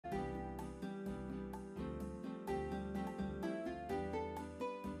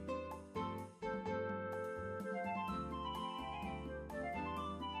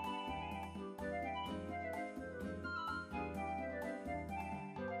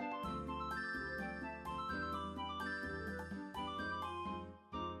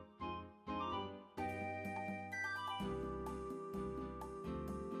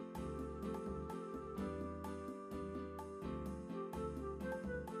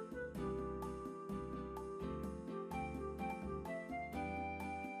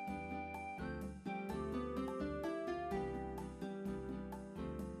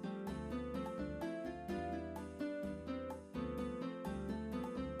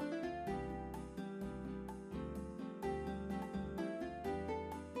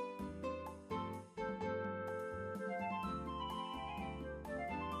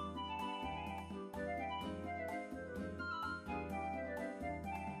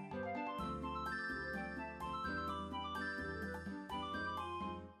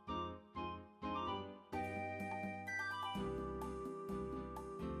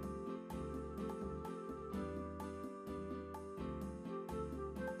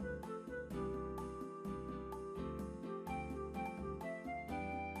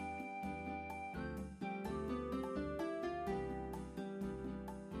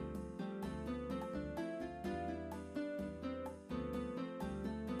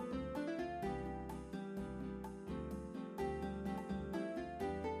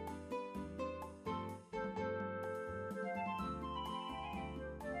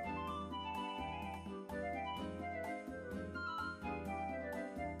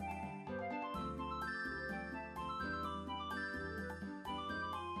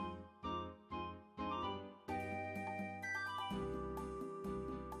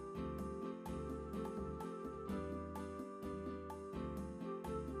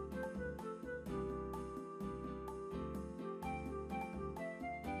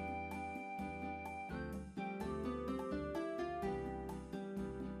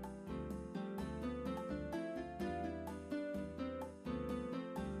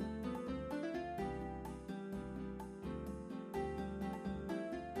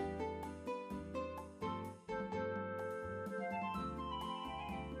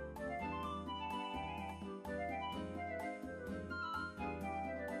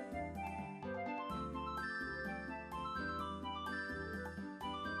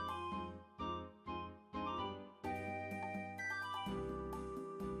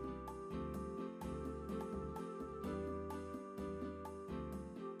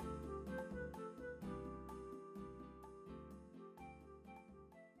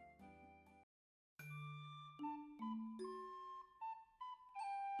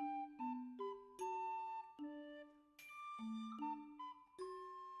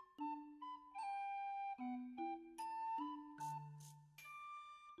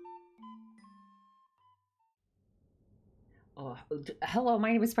Hello,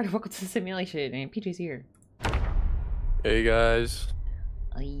 my name is Spider. Welcome to the simulation, and PJ's here. Hey guys.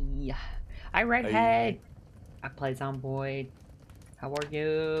 Yeah. I redhead. I play Zomboid. How are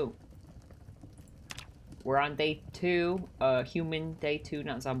you? We're on day 2. Human day 2,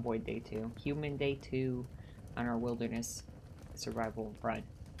 not Zomboid day 2. Human day 2 on our wilderness survival run.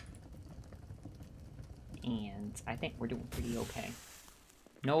 And I think we're doing pretty okay.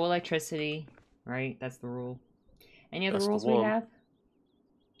 No electricity, right? That's the rule. Any other rules we have?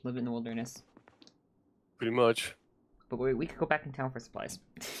 Live in the wilderness. Pretty much. But we could go back in town for supplies.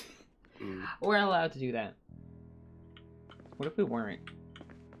 We're allowed to do that. What if we weren't?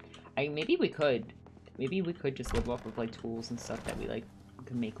 Maybe we could. Maybe we could just live off of like tools and stuff that we like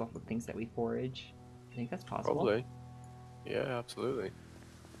can make off of things that we forage. I think that's possible. Probably. Yeah, absolutely.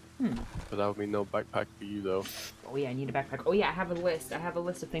 But that would be no backpack for you though. Oh yeah, I need a backpack. Oh yeah, I have a list. I have a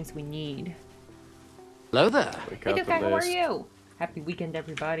list of things we need. Hello there. Hey guy, how are you? Happy weekend,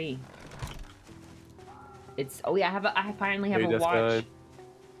 everybody. It's I finally have a watch.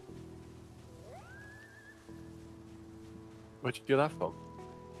 Where'd you get that from?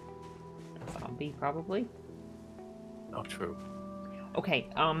 Zombie, probably. Oh, true. Okay,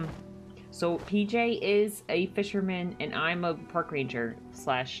 so PJ is a fisherman and I'm a park ranger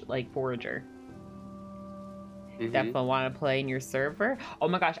 / like forager. Definitely want to play in your server. Oh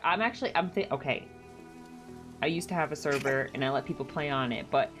my gosh, okay. I used to have a server and I let people play on it,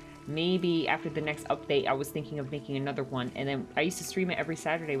 but maybe after the next update I was thinking of making another one, and then I used to stream it every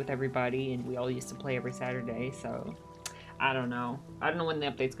Saturday with everybody and we all used to play every Saturday, so I don't know. I don't know when the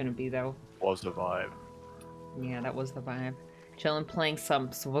update's gonna be though. Was the vibe. Yeah, that was the vibe. Chilling, playing some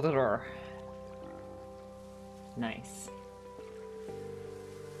Swodder. Nice.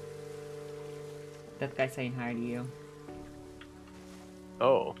 That guy saying hi to you.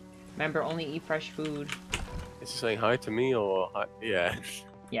 Oh. Remember, only eat fresh food. Is he saying hi to me or hi? Yeah.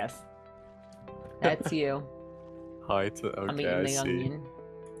 Yes. That's you. Hi to. Okay, I'm eating the onion.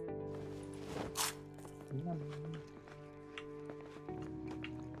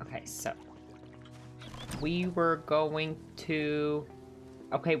 Okay, so we were going to.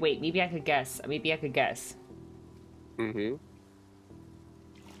 Okay, wait. Maybe I could guess.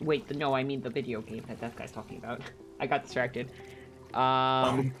 Wait, no, I mean the video game that guy's talking about. I got distracted.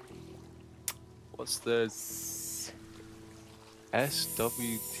 What's this?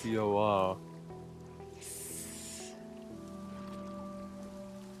 SWTOR.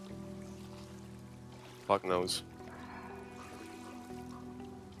 Fuck knows.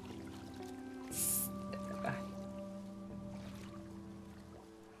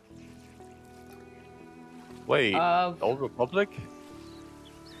 Wait, Old Republic?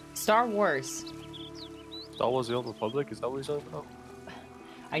 Star Wars. Star Wars The Old Republic? Is that what he's talking about?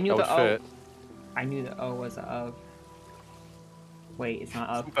 I knew that the O. Fit. I knew the O was a of. Wait, it's not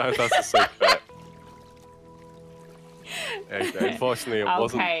of. That's a sick bet. Okay, unfortunately, it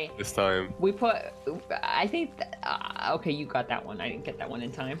wasn't this time. We put. I think. Okay, you got that one. I didn't get that one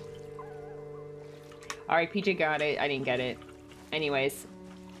in time. Alright, PJ got it. I didn't get it. Anyways,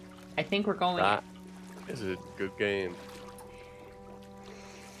 I think we're going. That is a good game.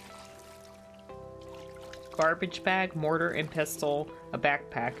 Garbage bag, mortar and pestle, a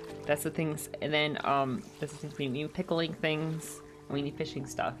backpack. That's the things, and then that's the things we need. Pickling things, and we need fishing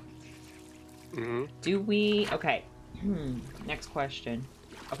stuff. Do we? Okay. Next question.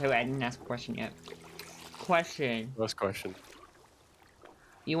 Okay, wait, I didn't ask a question yet. Question. First question.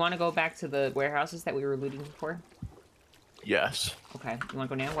 You want to go back to the warehouses that we were looting before? Yes. Okay. You want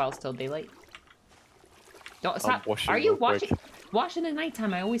to go now while it's still daylight? Don't stop. Washing Are you real quick. washing at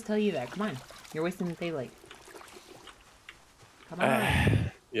nighttime? I always tell you that. Come on. You're wasting the daylight. Come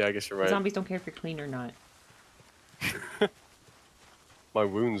on. Yeah, I guess you're right. Zombies don't care if you're clean or not. My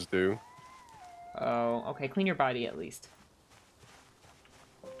wounds do. Oh, okay. Clean your body at least.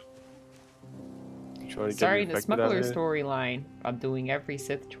 Sorry, the smuggler storyline. I'm doing every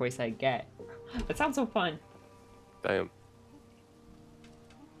Sith choice I get. That sounds so fun. Damn.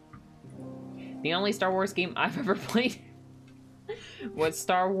 The only Star Wars game I've ever played was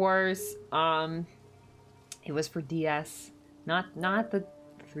Star Wars. It was for DS, not the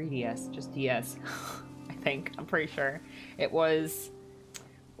 3DS, just DS. I think. I'm pretty sure it was.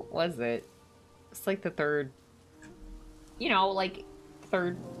 What was it? It's like the third. You know, like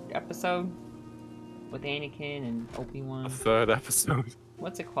third episode with Anakin and Obi-Wan. A third episode.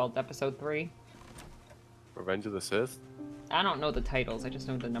 What's it called? Episode 3. Revenge of the Sith. I don't know the titles. I just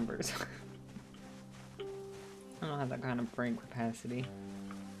know the numbers. I don't have that kind of brain capacity.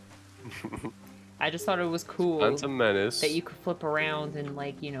 I just thought it was cool Phantom Menace. that you could flip around and,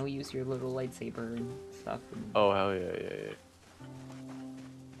 like, you know, use your little lightsaber and stuff. And... Oh, hell yeah, yeah, yeah.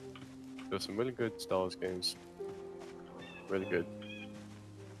 There's some really good Star Wars games. Really good.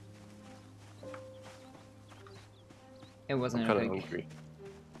 It wasn't I'm a kind of good. hungry.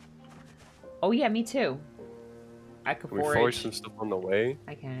 Oh yeah, me too. I could Can we forage. forage some stuff on the way?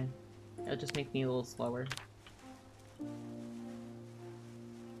 I can. It'll just make me a little slower.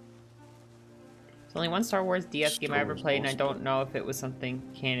 There's only one Star Wars DS game I ever played, and I don't know if it was something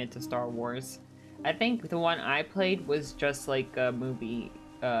canon to Star Wars. I think the one I played was just like a movie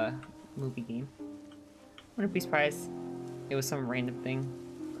game. Wouldn't be surprised. It was some random thing.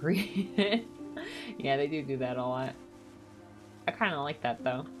 Yeah, they do that a lot. I kind of like that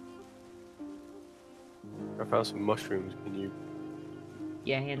though. I found some mushrooms. Can you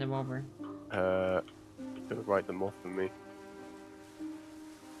Yeah, hand them over. write them off for me?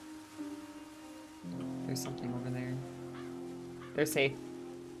 There's something over there. They're safe.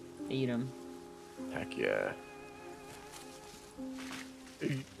 Eat them. Heck yeah.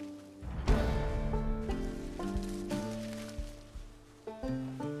 Eat.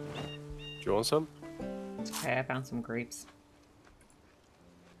 Do you want some? Okay, I found some grapes.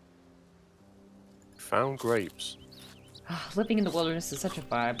 Found grapes. Living in the wilderness is such a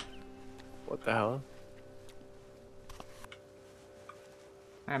vibe. What the hell?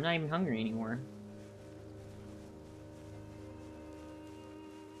 I'm not even hungry anymore.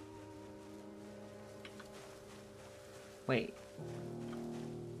 Wait.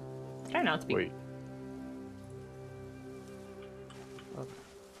 Did I not speak? Wait. Oh.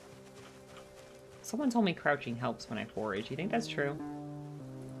 Someone told me crouching helps when I forage. You think that's true?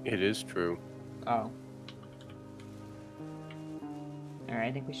 It is true. Oh. Alright,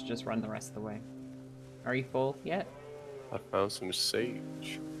 I think we should just run the rest of the way. Are you full yet? I found some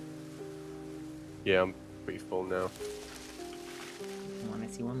sage. Yeah, I'm pretty full now. Come on, I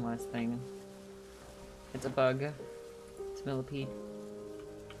see one last thing. It's a bug. It's a millipede.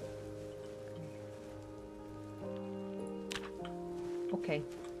 Okay.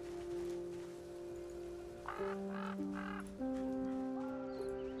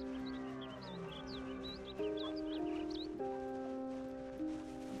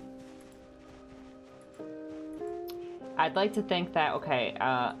 I'd like to think that, okay,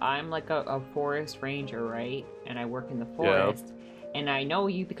 I'm like a forest ranger, right? And I work in the forest. Yeah. And I know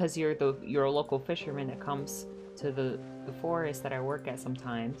you because you're a local fisherman that comes to the forest that I work at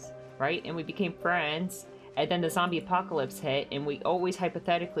sometimes, right? And we became friends. And then the zombie apocalypse hit, and we always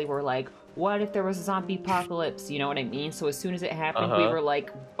hypothetically were like, what if there was a zombie apocalypse? You know what I mean? So as soon as it happened, we were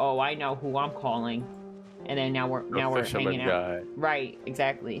like, oh, I know who I'm calling. And then now we're hanging out. Guy. Right,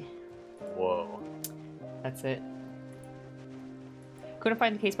 exactly. Whoa. That's it. Couldn't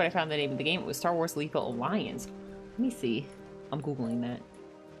find the case, but I found the name of the game. It was Star Wars Lethal Alliance. Let me see. I'm Googling that.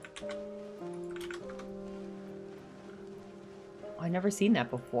 Oh, I've never seen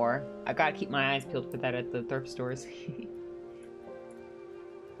that before. I gotta keep my eyes peeled for that at the thrift stores.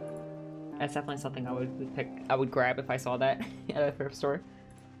 That's definitely something I would grab if I saw that at a thrift store.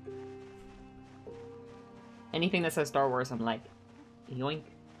 Anything that says Star Wars, I'm like, yoink.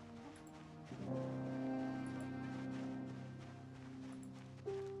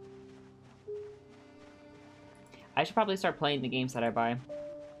 I should probably start playing the games that I buy.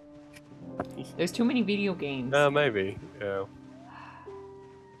 There's too many video games. Maybe. Yeah.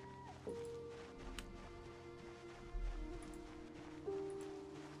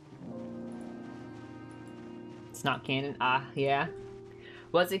 It's not canon. Ah, yeah.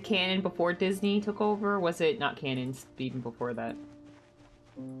 Was it canon before Disney took over? Or was it not canon even before that?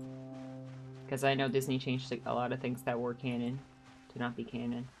 Because I know Disney changed a lot of things that were canon to not be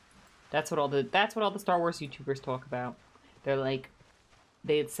canon. That's what all the Star Wars YouTubers talk about. They're like,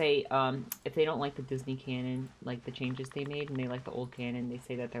 they'd say if they don't like the Disney canon, like the changes they made, and they like the old canon, they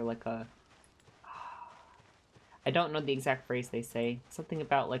say that they're like a. I don't know the exact phrase they say. Something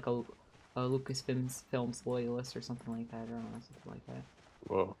about like a Lucasfilms loyalist or something like that. I don't know, something like that.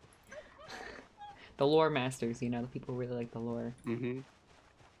 Whoa. The lore masters, you know, the people who really like the lore. Mm-hmm.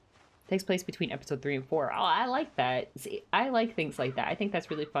 Takes place between episode 3 and 4. Oh, I like that. See, I like things like that. I think that's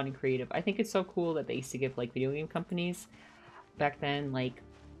really fun and creative. I think it's so cool that they used to give like video game companies back then, like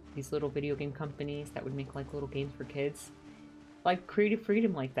these little video game companies that would make like little games for kids, like creative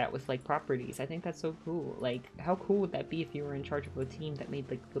freedom like that with like properties. I think that's so cool. Like, how cool would that be if you were in charge of a team that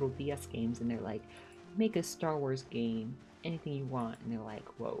made like little DS games and they're like, make a Star Wars game, anything you want, and they're like,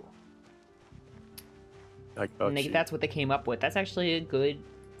 whoa. And that's what they came up with. That's actually a good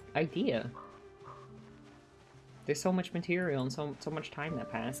idea. There's so much material and so much time that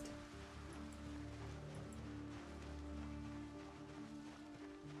passed.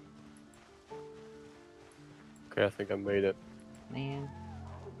 Okay, I think I made it. Man.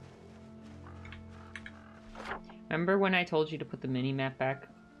 Remember when I told you to put the mini-map back?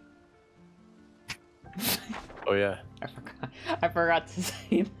 Oh yeah. I forgot to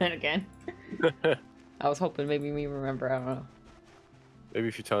say that again. I was hoping maybe me remember, I don't know. Maybe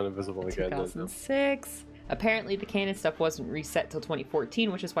if you turn invisible again. 2006. Apparently the canon stuff wasn't reset till 2014,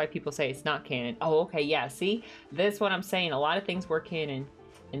 which is why people say it's not canon. Oh, okay, yeah, see? This is what I'm saying. A lot of things were canon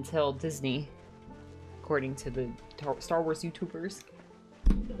until Disney, according to the Star Wars YouTubers.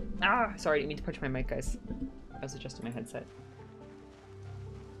 Ah, sorry, I didn't mean to punch my mic, guys. I was adjusting my headset.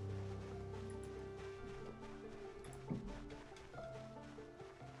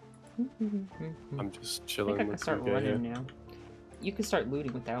 I'm just I chilling. think I can start running now. You can start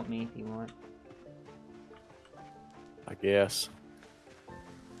looting without me if you want. I guess.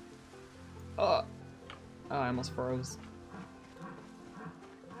 Oh, I almost froze.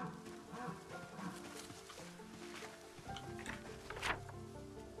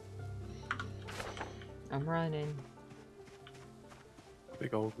 I'm running.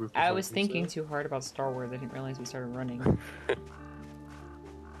 Big old group. I was thinking too hard about Star Wars. I didn't realize we started running.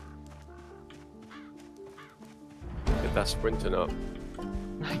 Get that sprinting up.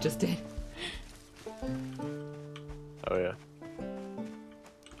 I just did. Oh yeah.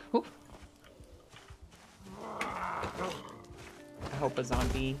 Oop. I hope a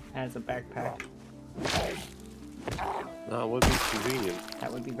zombie has a backpack. That would be convenient.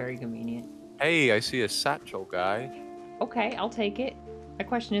 That would be very convenient. Hey, I see a satchel guy. Okay, I'll take it. My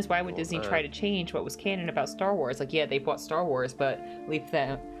question is, why would Disney try to change what was canon about Star Wars? Like, yeah, they bought Star Wars, but leave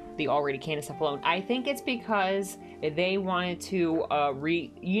the already canon stuff alone. I think it's because they wanted to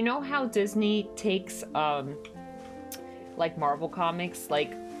you know how Disney takes like Marvel comics,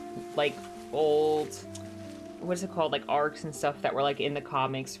 like old, what is it called, like arcs and stuff that were like in the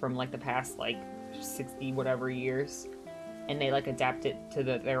comics from like the past like 60 whatever years, and they like adapt it to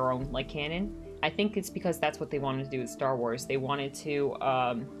their own like canon. I think it's because that's what they wanted to do with Star Wars. They wanted to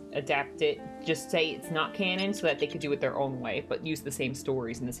adapt it, just say it's not canon, so that they could do it their own way, but use the same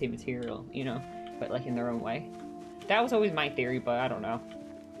stories and the same material, you know, but like in their own way. That was always my theory, but I don't know.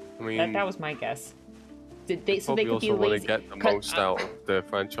 I mean, that was my guess. Did they so they could be also want lazy? to get the most out of the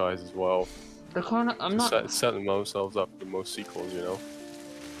franchise as well. They're kind of, I'm not setting themselves up for the most sequels, you know.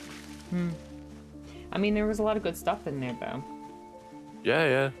 I mean, there was a lot of good stuff in there, though.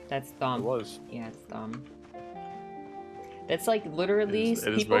 Yeah. That's dumb. It was. Yeah, it's dumb. That's like literally it is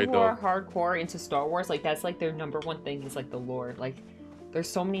people very who dumb. are hardcore into Star Wars, like that's like their number one thing is like the lore. Like there's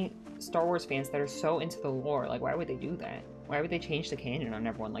so many Star Wars fans that are so into the lore. Like why would they do that? Why would they change the canon on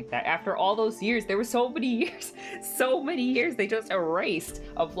everyone like that? After all those years, there were so many years they just erased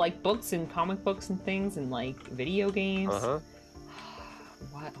of like books and comic books and things and like video games.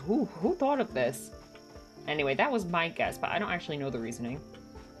 What? Who thought of this? Anyway, that was my guess, but I don't actually know the reasoning.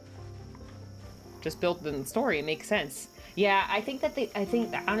 Just built in the story, it makes sense. Yeah, I think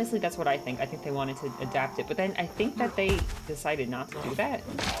honestly that's what I think. I think they wanted to adapt it, but then I think that they decided not to do that.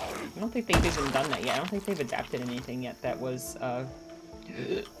 I don't think they've even done that yet. I don't think they've adapted anything yet that was,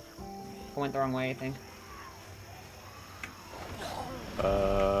 went the wrong way, I think.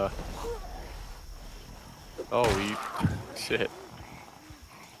 Oh, shit.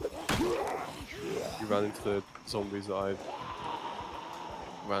 You ran into the zombies that I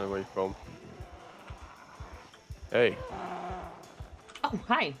ran away from. Hey. Oh,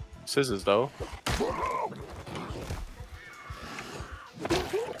 hi. Scissors, though.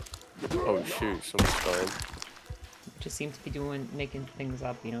 Oh, shoot. Someone's dying. Just seem to be making things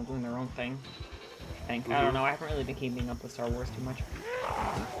up, you know, doing their own thing. I think. I don't know. I haven't really been keeping up with Star Wars too much.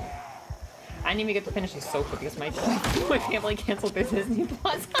 I didn't even get to finish the sofa because my family canceled their Disney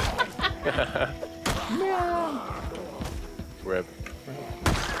Plus. No. Rip.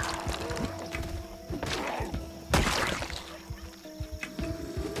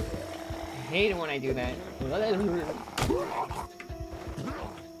 I hate it when I do that.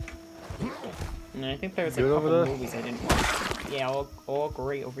 And I think there was a couple movies I didn't watch. Yeah, all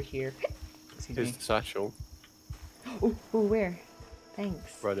great over here. Excuse me. Here's the satchel. Ooh, where?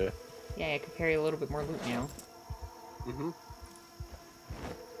 Thanks. Right here. Yeah, I could carry a little bit more loot now.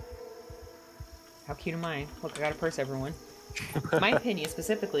 How cute am I? Look, I got a purse, everyone. My opinion,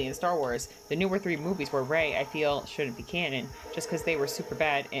 specifically in Star Wars, the newer 3 movies where Rey, I feel, shouldn't be canon, just because they were super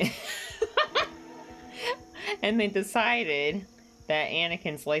bad. And they decided that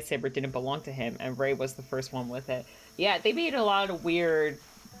Anakin's lightsaber didn't belong to him, and Rey was the first one with it. Yeah, they made a lot of weird...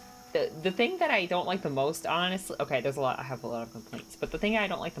 The thing that I don't like the most, honestly... Okay, I have a lot of complaints, but the thing I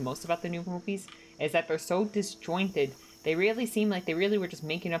don't like the most about the new movies is that they're so disjointed. They really seem like they really were just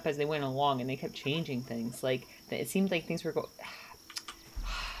making up as they went along, and they kept changing things. Like, it seemed like things were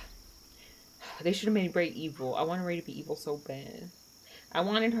They should have made Rey evil. I wanted Rey to be evil so bad. I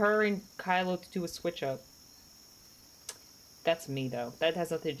wanted her and Kylo to do a switch up. That's me though. That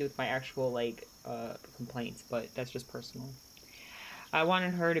has nothing to do with my actual like complaints, but that's just personal. I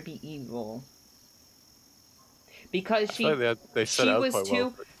wanted her to be evil. Because she was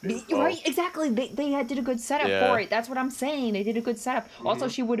too right, exactly. They did a good setup for it. That's what I'm saying. They did a good setup. Also,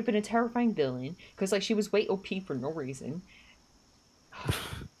 she would have been a terrifying villain because like she was way OP for no reason.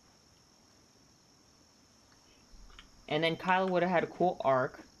 And then Kylo would have had a cool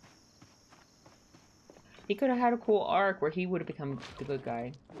arc. He could have had a cool arc where he would have become the good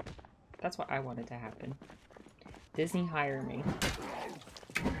guy. That's what I wanted to happen. Disney, hire me.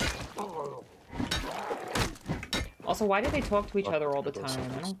 Also, why do they talk to each other all the time?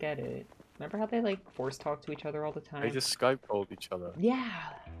 I don't get it. Remember how they, like, force talk to each other all the time? They just Skype called each other. Yeah.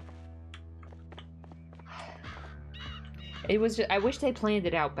 It was just, I wish they planned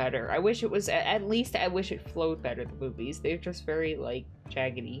it out better. I wish it was, at least I wish it flowed better, the movies. They're just very, like,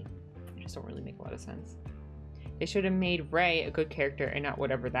 jaggedy. They just don't really make a lot of sense. They should have made Rey a good character and not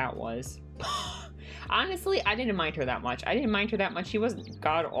whatever that was. Honestly, I didn't mind her that much. I didn't mind her that much. She wasn't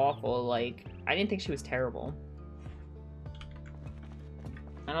god-awful, like, I didn't think she was terrible.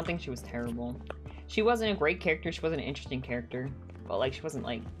 I don't think she was terrible. She wasn't a great character, she wasn't an interesting character. But, like, she wasn't,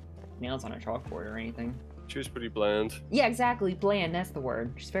 like, nails on a chalkboard or anything. She was pretty bland. Yeah, exactly. Bland, that's the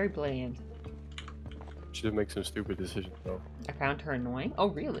word. She's very bland. She did make some stupid decisions, though. I found her annoying? Oh,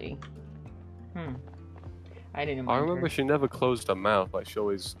 really? I didn't mind I remember her. she never closed her mouth. Like, she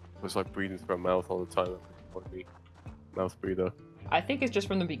always was, like, breathing through her mouth all the time. Like, mouth breather. I think it's just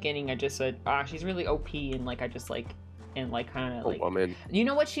from the beginning I just said, she's really OP, and, like, I just, like, and, like, kind of, like... Oh, I'm in. You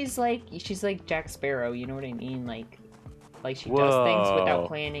know what she's like? She's like Jack Sparrow, you know what I mean? Like she does things without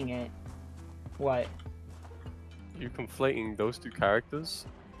planning it. What? You conflating those two characters?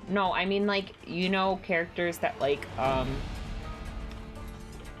 No, I mean, like, you know, characters that, like,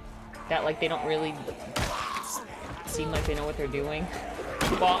 they don't really seem like they know what they're doing.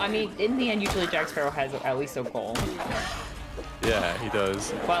 Well, I mean, in the end, usually Jack Sparrow has at least a goal. Yeah, he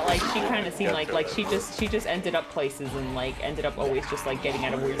does. But, like, she kind of seemed like she just ended up places and, like, ended up always just, like, getting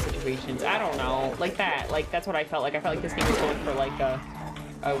out of weird situations. I don't know. Like that. Like, that's what I felt like. I felt like this game was going for, like, a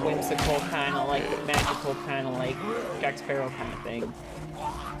whimsical kind of, like, magical kind of, like, Jack Sparrow kind of thing.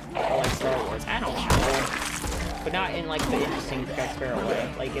 Or, like, Star Wars. I don't know. But not in, like, the interesting Jack Sparrow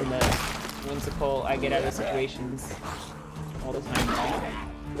way. Like, in the whimsical, I get out of situations all the time.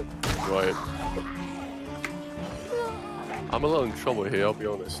 Right. I'm a little in trouble here, I'll be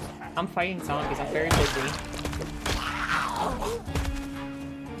honest. I'm fighting zombies. I'm very busy.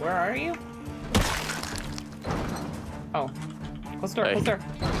 Where are you? Oh. Close the door, close the door.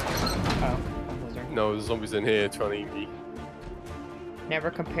 Oh, close the door. No, there's zombies in here trying to eat me. Never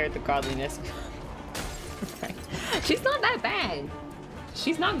compared the godliness. She's not that bad.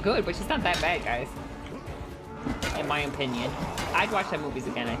 She's not good, but she's not that bad, guys. In my opinion. I'd watch that movies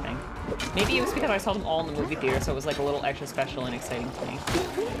again, I think. Maybe it was because I saw them all in the movie theater, so it was like a little extra special and exciting to me.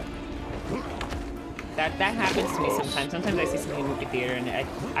 That happens to me sometimes. Sometimes I see something in the movie theater and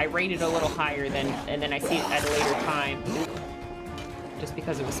I rate it a little higher and then I see it at a later time. Just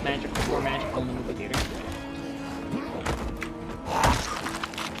because it was more magical in the movie theater.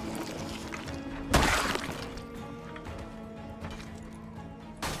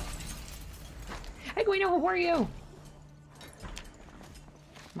 Hey, Guino, how are you?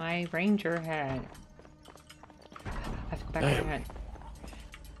 My ranger hat. I have to go back to the hat.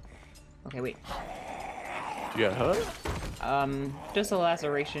 Okay, wait. Did you get hurt? Just a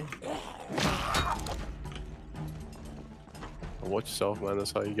laceration. Watch yourself, man.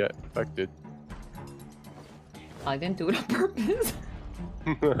 That's how you get infected. I didn't do it on purpose.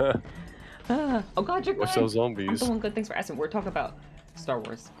 Oh god, you're good. Watch those zombies. I'm doing good. Thanks for asking. We're talking about Star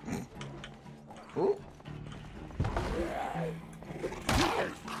Wars. Ooh.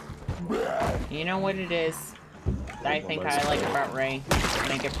 You know what it is? I think I like about Rey,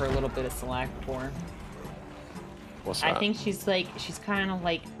 and I give her a little bit of slack for. What's that? I think she's kind of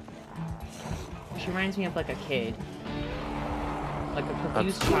like, she reminds me of like a kid, like a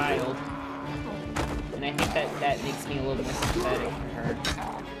confused child, and I think that makes me a little bit sympathetic to her.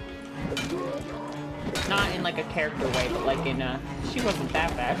 Not in like a character way, but like in a she wasn't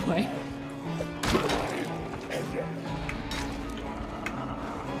that bad way.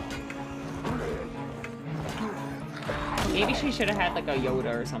 Maybe she should have had like a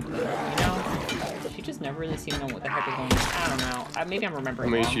Yoda or something, you know? She just never really seemed to know what the heck was going on. I don't know. Maybe I'm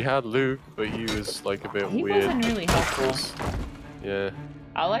remembering wrong. She had Luke, but he was like a bit weird. He wasn't really helpful. Yeah.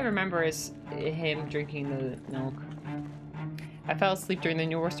 All I remember is him drinking the milk. I fell asleep during the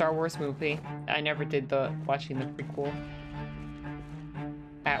newer Star Wars movie. I never did the watching the prequel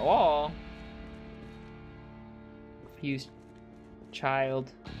at all. Confused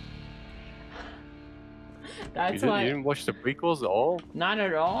child. That's why. You didn't watch the prequels at all? Not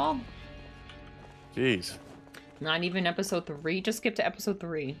at all. Jeez. Not even episode 3. Just skip to episode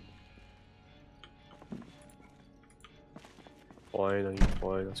 3. Fine, I need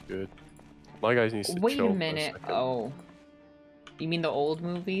fine. That's good. My guys needs to Wait chill a for minute. second. Oh, you mean the old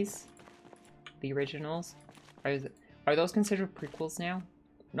movies, the originals? Are those considered prequels now?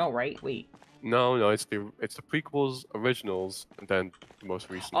 No, right? Wait. No, it's the prequels, originals, and then the most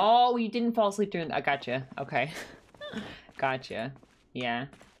recent. Oh, you didn't fall asleep during. I gotcha. Okay, gotcha. Yeah,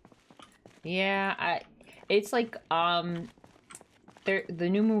 yeah. It's like they're the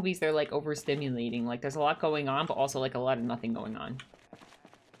new movies. They're like overstimulating. Like there's a lot going on, but also like a lot of nothing going on.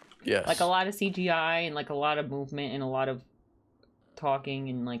 Yes. Like a lot of CGI and like a lot of movement and a lot of talking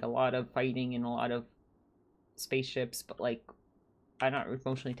and like a lot of fighting and a lot of spaceships, but like I'm not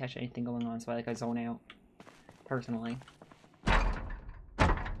emotionally attached to anything going on, so I zone out personally.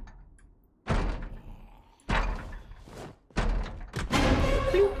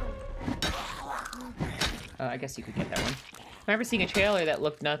 I guess you could get that one. I remember seeing a trailer that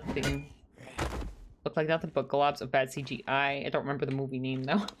looked like nothing but globs of bad CGI. I don't remember the movie name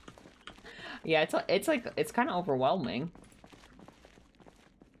though. Yeah, it's kind of overwhelming.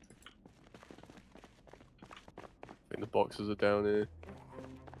 I think the boxes are down here.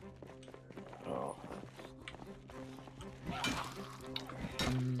 Oh.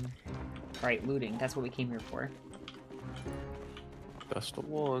 Right, looting. That's what we came here for. That's the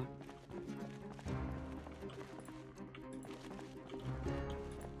one.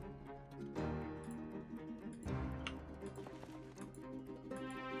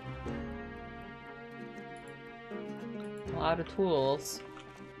 A lot of tools.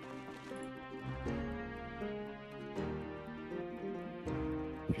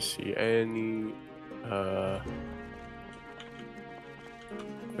 If you see any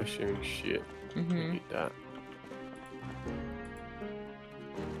fishing shit, you need that.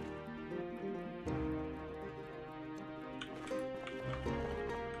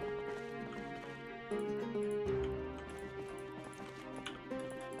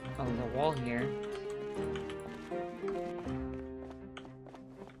 Oh, there's a wall here.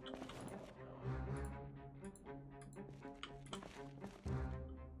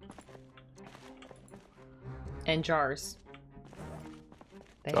 And jars.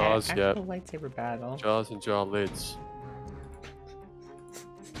 They Jars, had yeah. actual lightsaber battle. Jars and jar lids.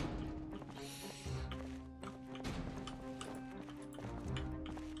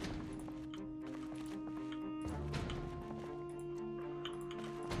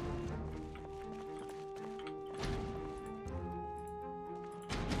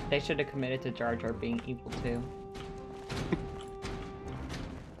 They should have committed to Jar Jar being evil too.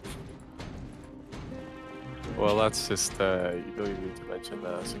 Well, that's just, you don't even need to mention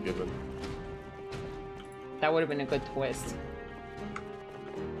that as a given. That would have been a good twist.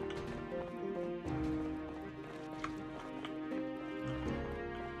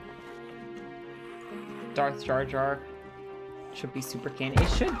 Darth Jar Jar should be super canon. It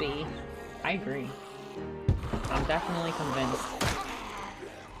should be. I agree. I'm definitely convinced.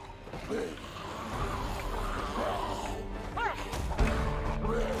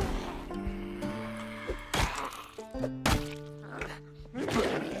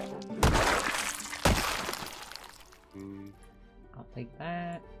 I'll take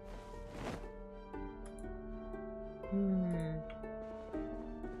that.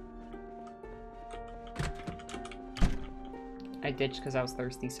 I ditched because I was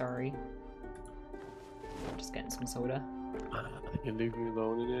thirsty, sorry. Just getting some soda. You leave me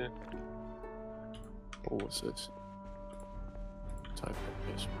alone in here. Oh, what's this? Type of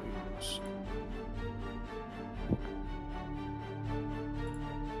this, please.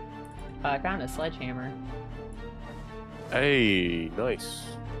 I found a sledgehammer. Hey, nice.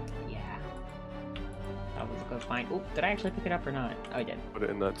 Yeah. That was a good find. Oh, did I actually pick it up or not? Oh, I did. Put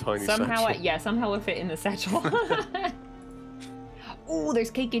it in that tiny Somehow, satchel. somehow it fit in the satchel. Oh, there's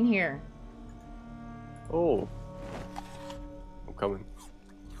cake in here. Oh. I'm coming.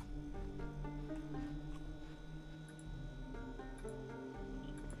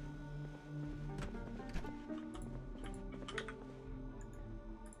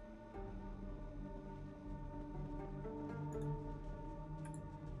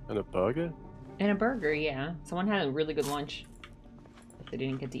 And a burger? And a burger, yeah. Someone had a really good lunch. But they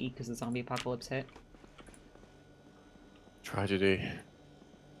didn't get to eat because the zombie apocalypse hit. Tragedy.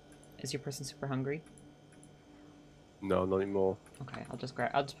 Is your person super hungry? No, not anymore. Okay, I'll just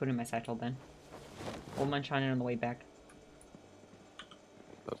put it in my satchel then. We'll munch on it on the way back.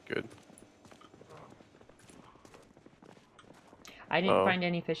 That's good. I didn't find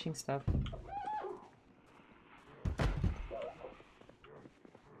any fishing stuff.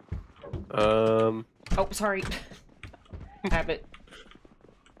 Um. Oh, sorry. Have it.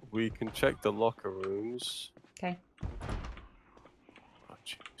 We can check the locker rooms. Okay. Oh,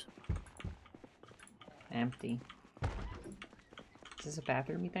 jeez. Empty. Is this a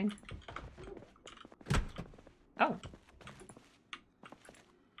bathroom, you think? Oh.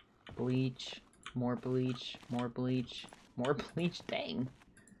 Bleach. More bleach. More bleach. More bleach. Dang.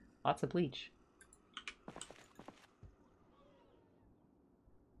 Lots of bleach.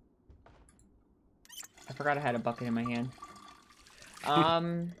 I forgot I had a bucket in my hand.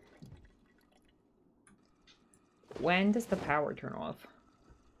 When does the power turn off?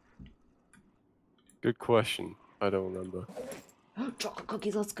 Good question. I don't remember. Chocolate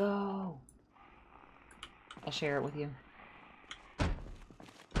cookies, let's go! I'll share it with you.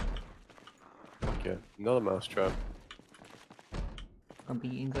 Okay, another mousetrap. Gonna be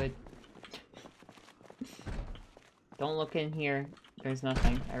eating good. Don't look in here. There's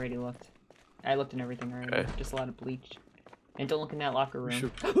nothing. I already looked. I looked in everything already. Okay. Just a lot of bleach. And don't look in that locker We room.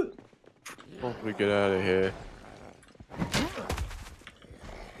 should probably get out of here.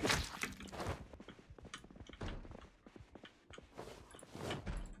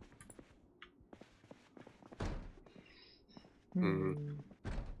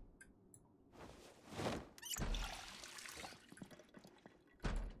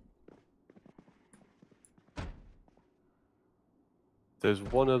 There's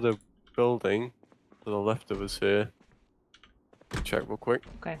one other building to the left of us here. Check real quick.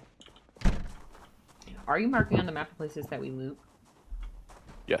 Okay. Are you marking on the map the places that we loot?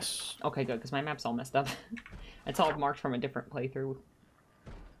 Yes. Okay, good, because my map's all messed up. It's all marked from a different playthrough.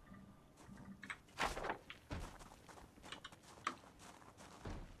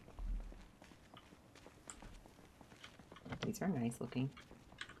 These are nice looking.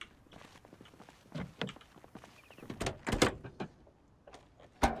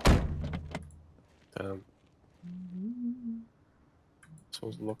 Damn. This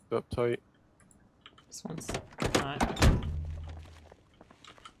one's locked up tight. This one's not.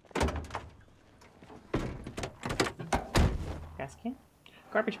 Gas can?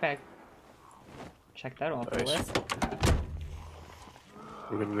 Garbage bag. Check that off the Nice. list.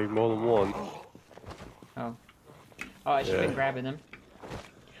 We're gonna need more than one. Oh. Oh, I should have Yeah. been grabbing them.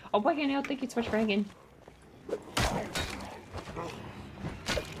 Oh, boy, I don't think it's much dragon.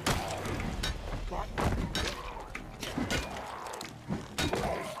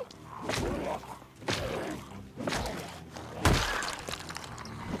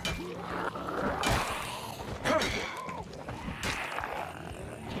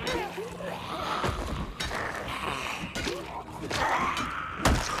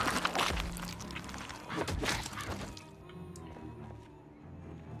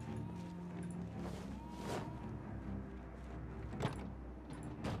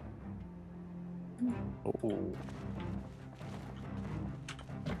 Oh.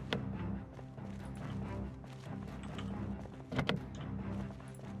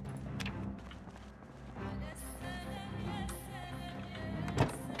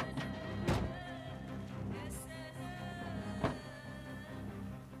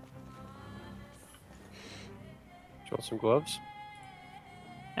 Do you want some gloves?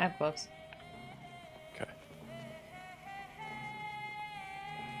 I have gloves. Okay.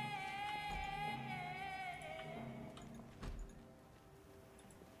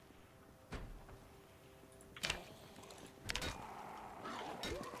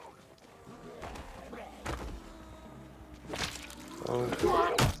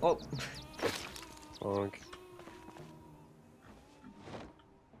 Oh. Bonk.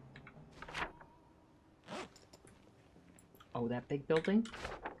 Oh, that big building?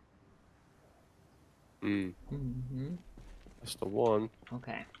 Mm-hmm. That's the one.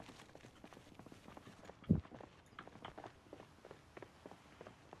 Okay.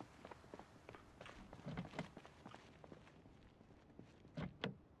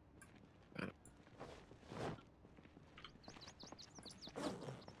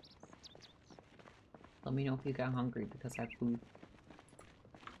 Let me know if you got hungry because I have food.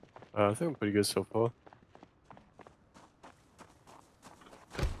 I think I'm pretty good so far.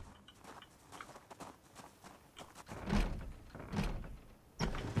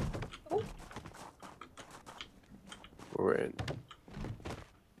 Oh. We're in.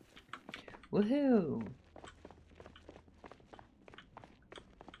 Woohoo!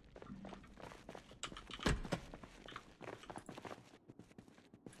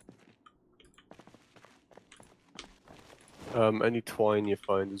 Any twine you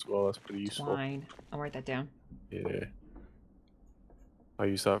find as well, that's pretty useful. Twine. I'll write that down. Yeah. I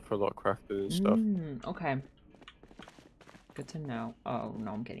use that for a lot of crafting and stuff. Okay. Good to know. Oh,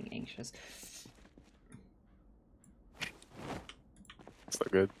 no, I'm getting anxious. It's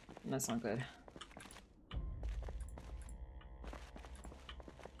not good. That's not good.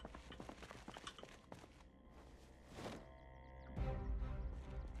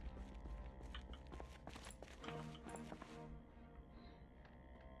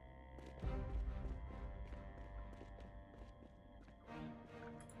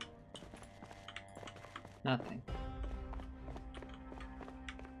 Nothing.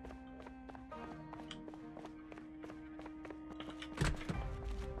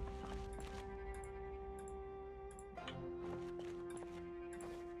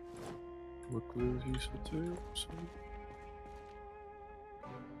 What glue is useful too? So...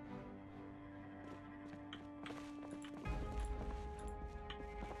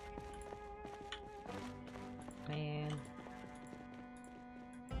 Man.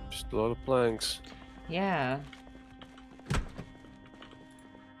 Just a lot of planks. Yeah.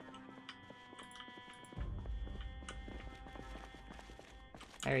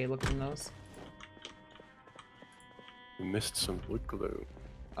 I already looked in those. We missed some wood glue.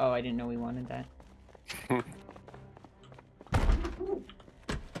 Oh, I didn't know we wanted that.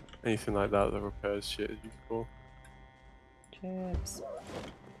 Anything like that that repairs shit is useful. Chips.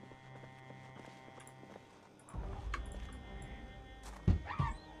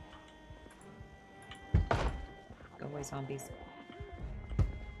 Go away, zombies.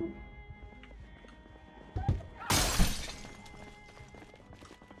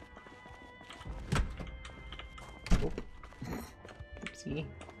 Oop. Oopsie.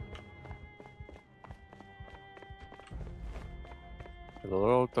 The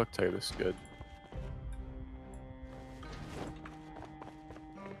little duct tape is good.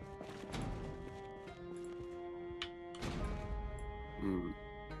 Hmm.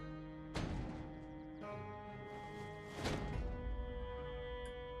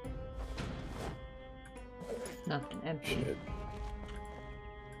 Nothing. Empty. Shit.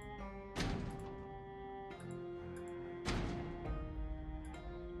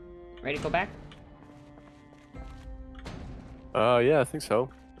 Ready to go back? Yeah, I think so.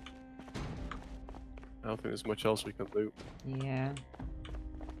 I don't think there's much else we can loot. Yeah.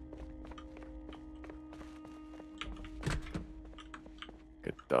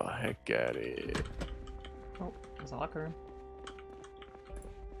 Get the heck out of here. Oh, there's a locker room.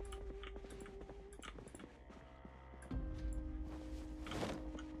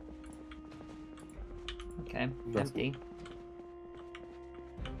 Okay, Nothing. empty.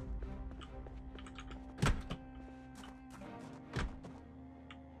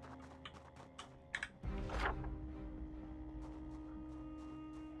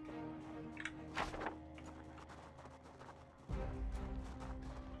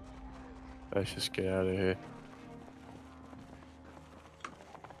 Let's just get out of here.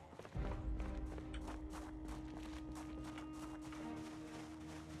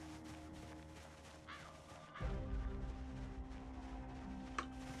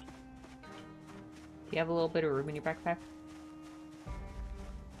 Do you have a little bit of room in your backpack?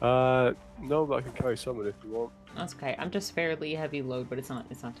 No, but I can carry some of it if you want. That's okay. I'm just fairly heavy load, but it's not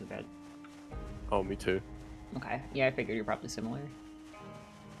too bad. Oh, me too. Okay. Yeah, I figured you're probably similar.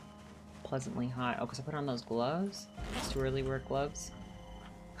 Pleasantly hot. Oh, because I put on those gloves. It's too early to wear gloves.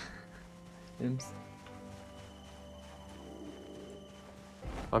 Oops.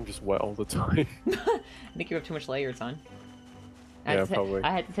 I'm just wet all the time. I think you have too much layers on. Yeah, probably.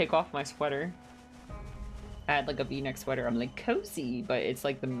 I had to take off my sweater. I had like a V-neck sweater. I'm like cozy, but it's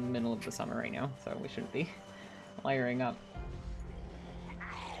like the middle of the summer right now, so we shouldn't be layering up.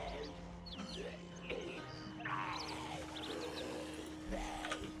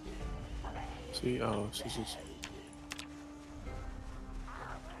 See, oh, scissors.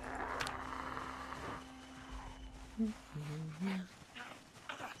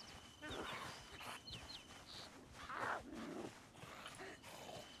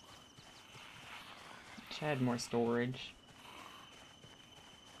 Should add more storage.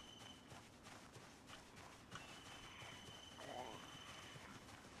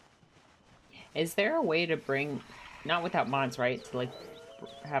 Is there a way to bring, not without mods, right? To like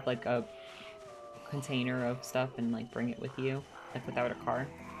have like a container of stuff and like bring it with you, like without a car?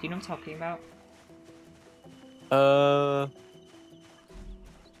 Do you know what I'm talking about?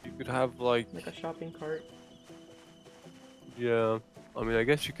 You could have like Like a shopping cart? yeah. I mean, I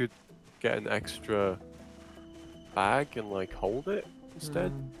guess you could get an extra bag and like hold it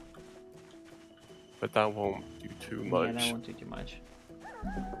instead. but that won't do too Yeah, much. that won't do too much. It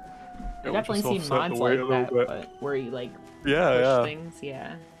I've will definitely just seen offset mods the weight like a little that, bit. but where you like Yeah, push yeah. things,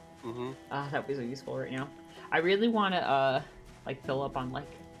 yeah. Mhm. That would be so useful right now. I really want to like fill up on like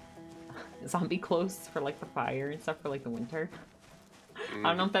zombie clothes for like the fire and stuff for like the winter. I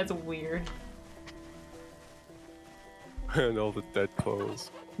don't know if that's weird. And all the dead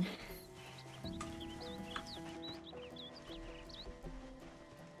clothes.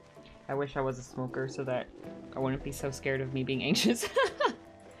 I wish I was a smoker so that I wouldn't be so scared of me being anxious.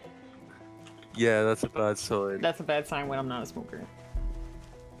 Yeah, that's a bad sign. That's a bad sign when I'm not a smoker.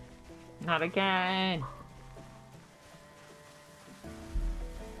 Not again.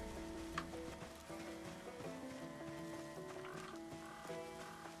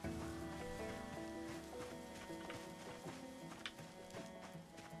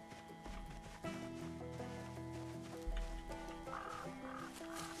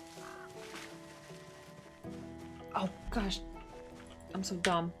 Oh gosh, I'm so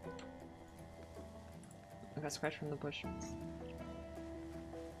dumb. I got scratched from the bush.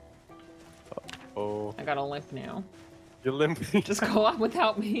 Oh, I got a limp now. you're limping. Just go on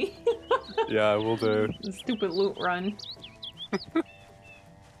without me. Yeah, we'll do. The stupid loot run.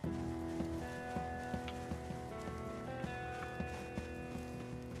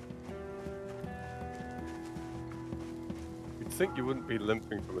 You'd think you wouldn't be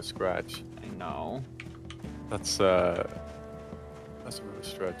limping from a scratch. I know. That's a bit of a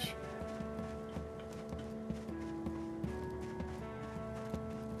stretch.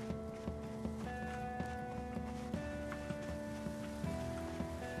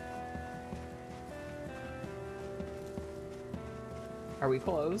 Are we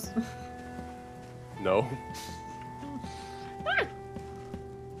close? No.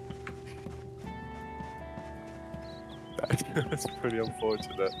 That's pretty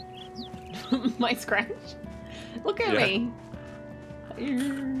unfortunate. My scratch. Look at Yeah. me.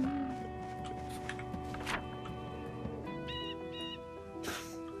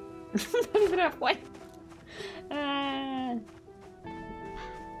 Not even halfway.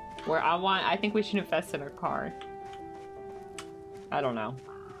 Where I think we should invest in our car. I don't know.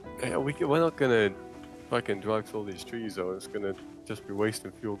 Yeah, we're not gonna fucking drag through all these trees though. It's gonna just be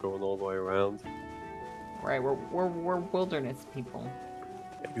wasting fuel going all the way around. Right, we're wilderness people.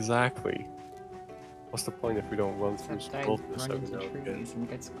 Exactly. What's the point if we don't run through Except some I wilderness run every into now and again? trees and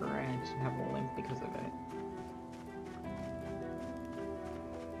get scratched and have a limp because of it.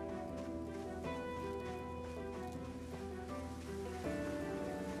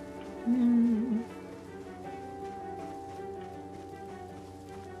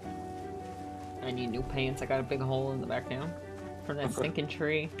 I need new pants. I got a big hole in the back now from that stinking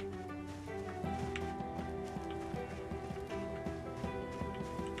tree.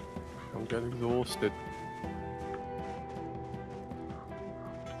 I'm getting exhausted.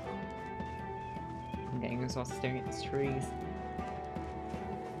 I'm getting exhausted staring at these trees.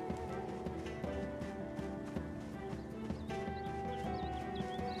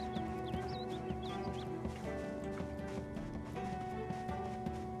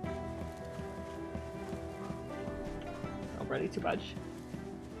 I'm ready to budge.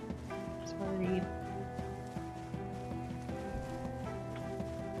 Sorry.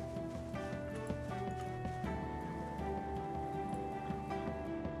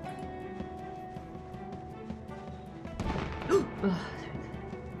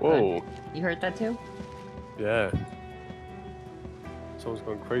 Whoa. You heard that too? Yeah. Someone's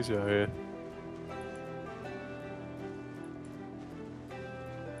going crazy out here.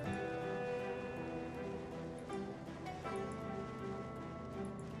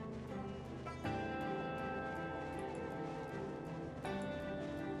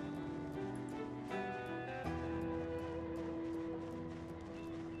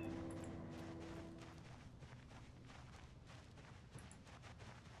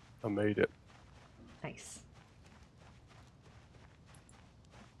 I made it. Nice.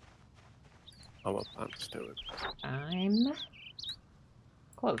 I'm a pants to it. I'm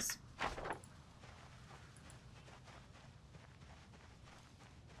close.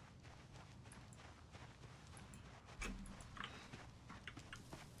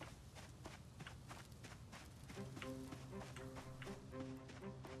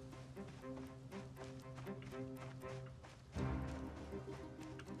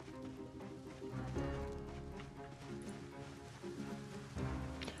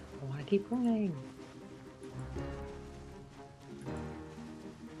 I want to keep running.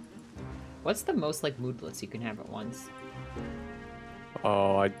 What's the most like moodless you can have at once?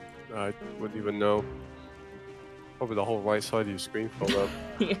 Oh, I wouldn't even know. Probably the whole right side of your screen filled up.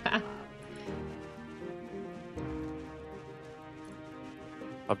 Yeah.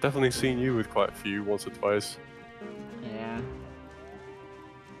 I've definitely seen you with quite a few, once or twice. Yeah.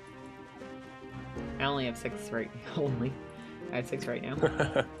 I only have 6 right only. I have 6 right now.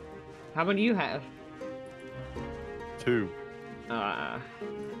 How many do you have? 2. Uh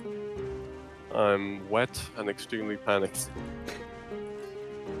I'm wet and extremely panicked.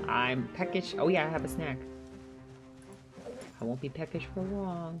 I'm peckish. Oh yeah, I have a snack. I won't be peckish for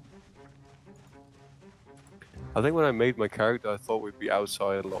long. I think when I made my character, I thought we'd be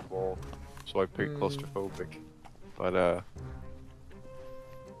outside a lot more, so I picked claustrophobic. But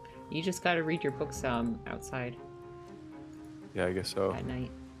You just gotta read your books outside yeah, I guess so. at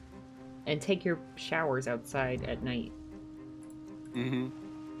night. And take your showers outside at night. Mm-hmm.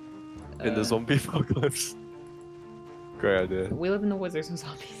 In the zombie apocalypse. Great idea. We live in the woods, there's no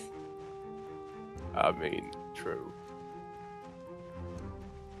zombies. I mean, true.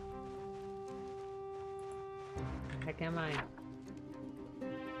 The heck am I?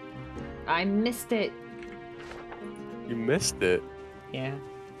 I missed it! You missed it. Yeah.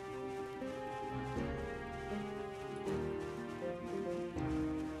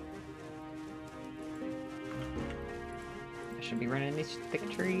 I should be running these thick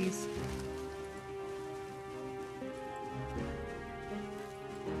trees.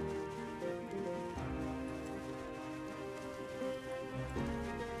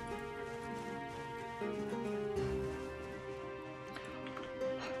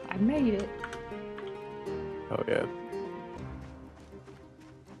 I made it. Oh yeah.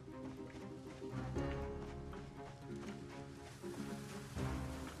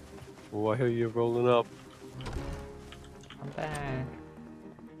 Oh, I hear you rolling up. I'm back.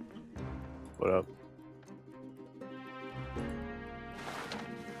 What up?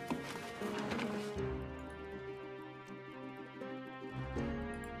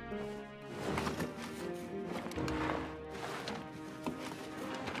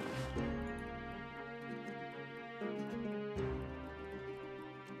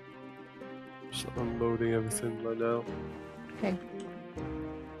 Just unloading everything right now. Okay.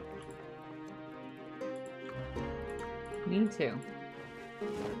 Me too.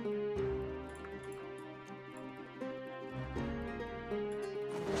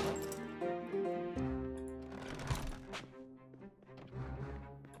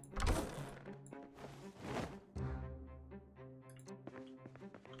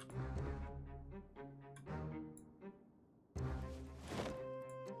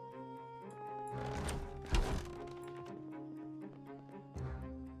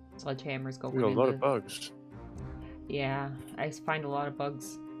 Sledgehammers go We got a lot of bugs. Yeah, I find a lot of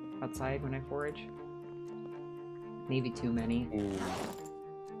bugs outside when I forage. Maybe too many. Ooh.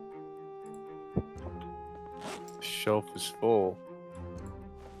 The shelf is full.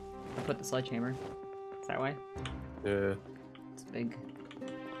 I put the sledgehammer. Is that why? Yeah. It's big.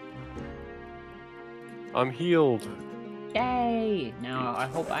 I'm healed. Yay! Now I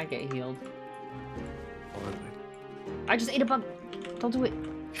hope I get healed. I just ate a bug! Don't do it!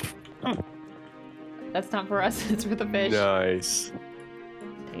 That's not for us, it's for the fish. Nice.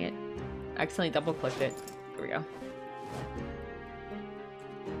 Dang it. I accidentally double clicked it. Here we go.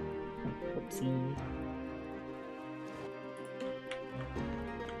 Whoopsie.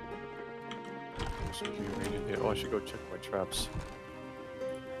 Oh, I should go check my traps.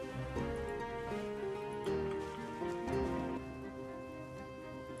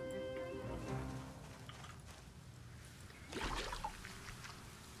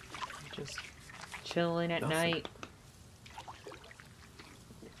 Just chilling at night.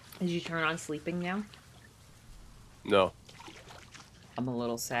 Did you turn on sleeping now? No. I'm a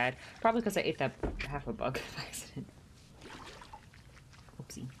little sad. Probably because I ate that half a bug by accident.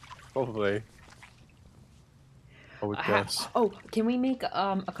 Oopsie. Probably. I would guess. Oh, can we make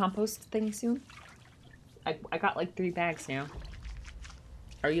a compost thing soon? I got like 3 bags now.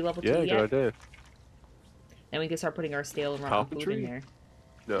 Are you level 2 yet? Yeah, good idea. Then we can start putting our stale and rotten food in there.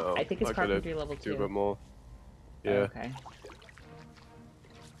 No. I think it's gotta carpentry level 2. do a bit more. Yeah. Oh, okay.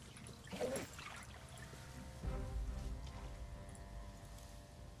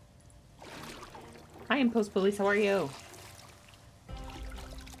 Hi, Impost Police. How are you?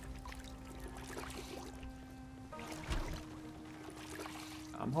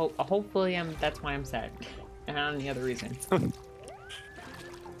 Hopefully that's why I'm sad. And not any other reason. You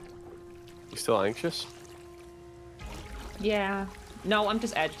still anxious? Yeah. No, I'm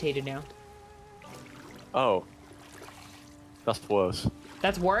just agitated now. Oh. That's worse.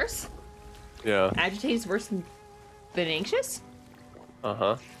 That's worse? Yeah. Agitated is worse than anxious?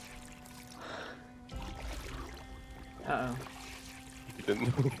 Uh-huh. Uh-oh. You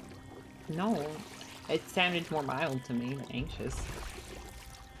didn't. No. It sounded more mild to me than anxious.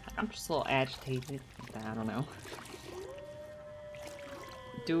 I'm just a little agitated. I don't know.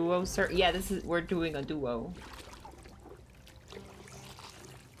 Duo, sir? Yeah, we're doing a duo.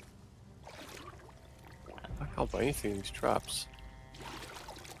 I can't buy anything in these traps.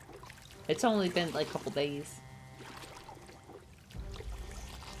 It's only been like a couple days.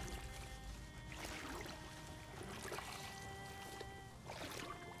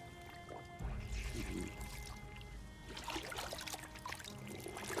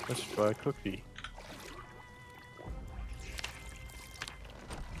 Let's try a cookie.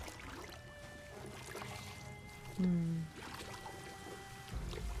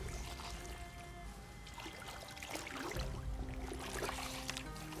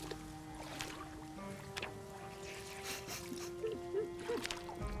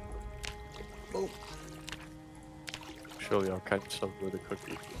 Surely I'll catch something with a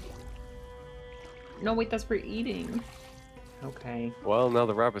cookie. No, wait, that's for eating. Okay. Well, now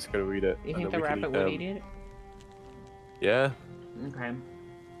the rabbit's gonna eat it. You and think then the we can rabbit would eat it? Yeah. Okay.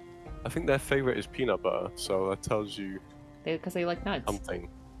 I think their favorite is peanut butter, so that tells you Because they like nuts. something.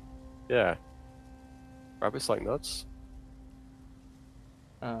 Yeah. Rabbits like nuts?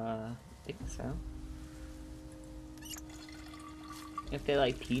 I think so. If they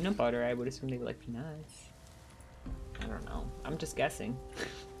like peanut butter, I would assume they would like peanuts. I don't know. I'm just guessing.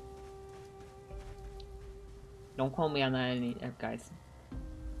 Don't quote me on that, guys.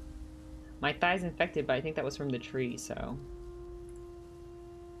 My thigh's infected, but I think that was from the tree, so...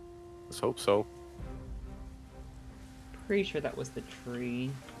 Let's hope so. Pretty sure that was the tree.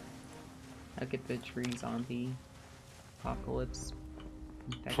 I'll get the tree zombie apocalypse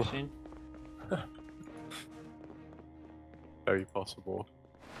infection. Very possible.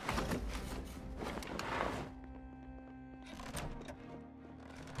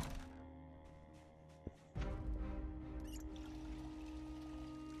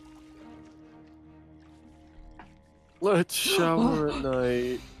 Let's shower at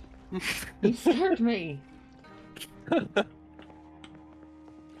night. He scared me! I've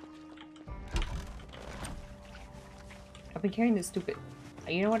been carrying this stupid...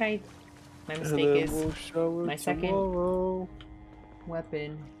 You know what my mistake is? We'll my second tomorrow.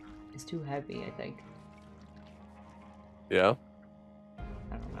 weapon is too heavy, I think. Yeah?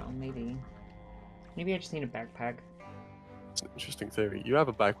 I don't know, maybe. Maybe I just need a backpack. It's an interesting theory. You have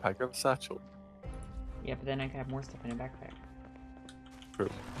a backpack, you have a satchel. Yeah, but then I could have more stuff in a backpack. True.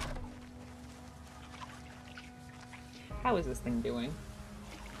 How is this thing doing?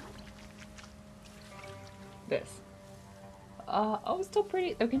 This. Oh, it's still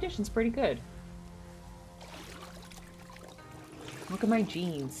pretty... The condition's pretty good. Look at my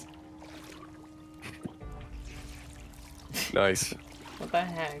jeans. Nice. What the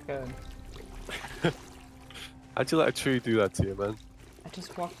heck? How'd you let a tree do that to you, man? I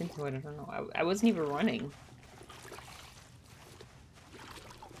just walked into it, I don't know. I wasn't even running.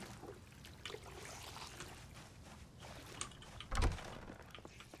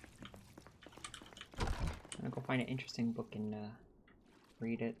 I'm gonna go find an interesting book and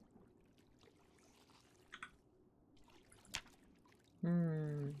read it.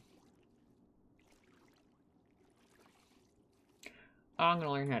 Oh, I'm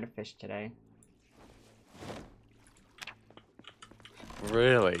gonna learn how to fish today.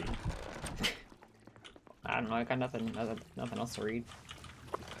 Really? I don't know, I got nothing else to read.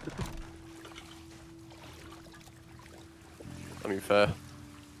 I mean, fair.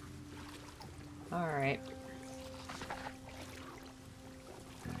 Alright.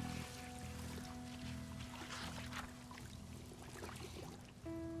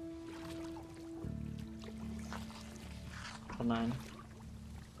 Hold on.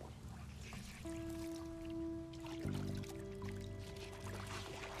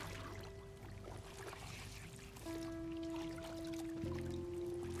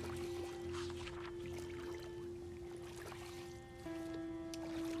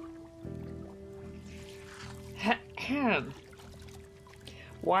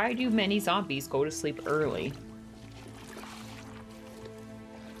 Why do many zombies go to sleep early?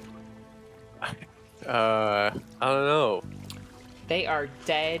 I don't know. They are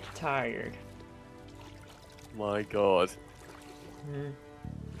dead tired. My god.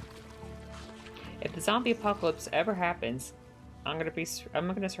 If the zombie apocalypse ever happens, I'm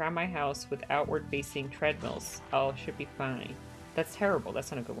gonna surround my house with outward-facing treadmills. Oh, should be fine. That's terrible.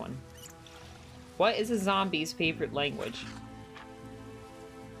 That's not a good one. What is a zombie's favorite language?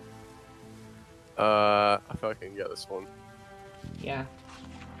 I feel like I can get this one. Yeah.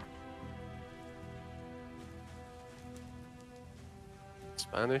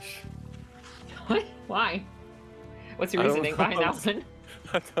 Spanish? What? Why? What's your I don't reasoning behind know. that one?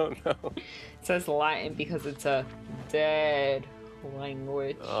 I don't know. It says Latin because it's a dead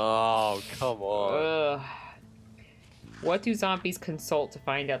language. Oh, come on. Ugh. What do zombies consult to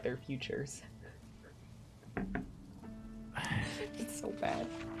find out their futures? It's so bad.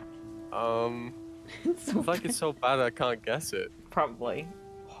 It's so It's like bad. it's so bad I can't guess it. Probably.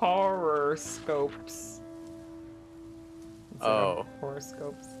 Horoscopes. Instead of Oh.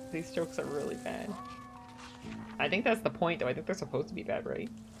 horoscopes. These jokes are really bad. I think that's the point, though. I think they're supposed to be bad, right?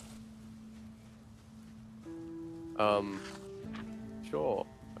 Sure,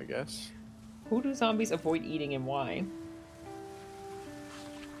 I guess. Who do zombies avoid eating and why?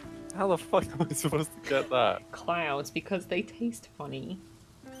 How the fuck am I supposed to get that? Clowns, because they taste funny.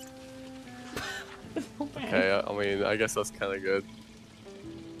 It's so bad. Okay, I mean, I guess that's kind of good.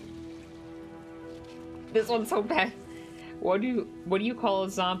 This one's so bad. What do you call a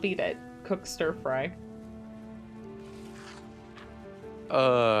zombie that cooks stir fry?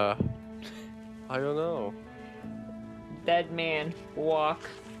 I don't know. Dead man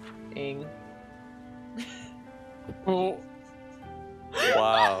walking. Oh.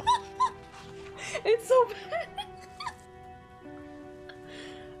 Wow. It's so bad.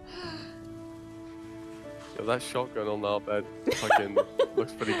 Yo, that shotgun on our bed fucking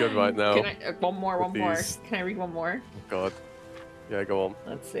looks pretty good right now. Can I one more? With these- Can I read one more? Oh god. Yeah, go on.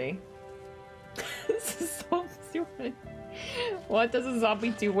 Let's see. This is so stupid. What does a zombie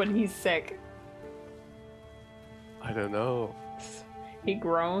do when he's sick? I don't know. He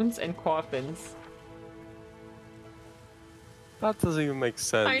groans and coffins. That doesn't even make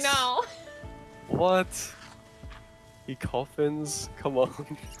sense. I know. What? He coffins? Come on.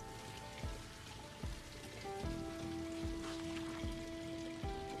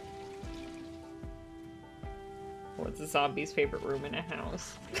 What's a zombie's favorite room in a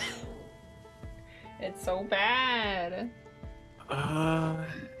house? It's so bad.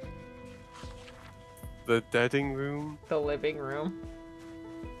 The deading room? The living room.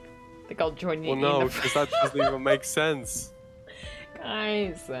 I think I'll join you Well, in no, the because that doesn't even make sense.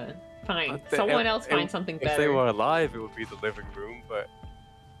 Guys, fine. They- Someone else it- find something If they better. were alive, it would be the living room, but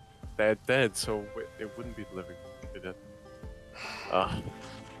they're dead, so it wouldn't be the living room. It'd be dead.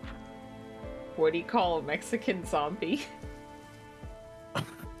 What do you call a Mexican zombie?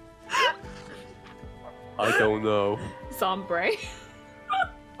 I don't know. Zombre.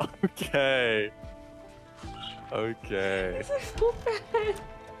 Okay. Okay. This is so bad.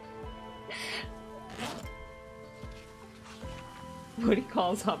 What do you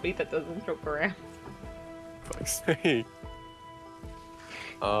call a zombie that doesn't joke around? Fuck's sake.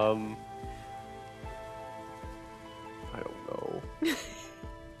 I don't know.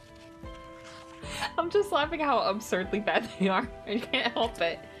 I'm just laughing how absurdly bad they are. I can't help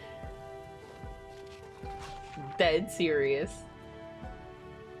it. Dead serious.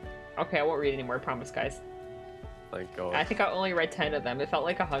 Okay, I won't read anymore, I promise, guys. Thank God. I think I only read 10 of them. It felt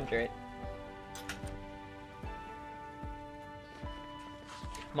like 100.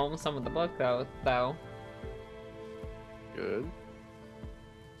 I'm almost done with the book, though. Good.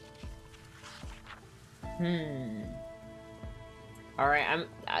 Alright,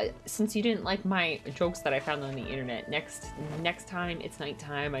 since you didn't like my jokes that I found on the internet, next time it's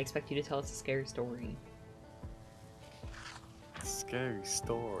nighttime, I expect you to tell us a scary story. Scary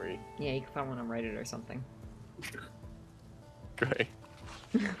story. Yeah, you can find one on Reddit or something. Great.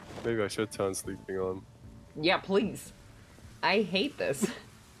 Maybe I should turn sleeping on. Yeah, please. I hate this.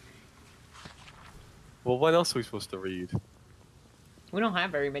 Well, what else are we supposed to read? We don't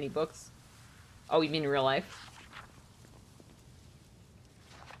have very many books. Oh, you mean in real life?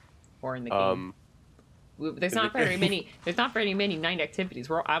 Or in the game? There's in not the very game. many. There's not very many night activities.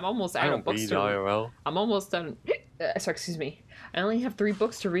 I'm almost I out don't of books read to read. IRL. I'm almost done. Sorry, excuse me. I only have 3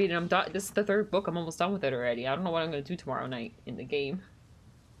 books to read, and I'm done. This is the 3rd book. I'm almost done with it already. I don't know what I'm gonna do tomorrow night in the game.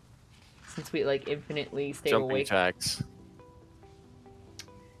 Since we like infinitely stay Jumping awake. jacks.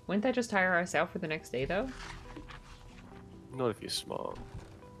 Wouldn't that just tire us out for the next day, though? Not if you're smart.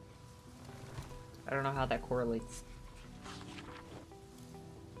 I don't know how that correlates.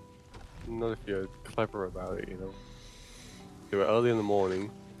 Not if you're clever about it, you know. Do it early in the morning.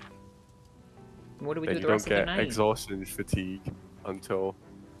 What do we Then do you the rest don't of the get night? exhaustion fatigue until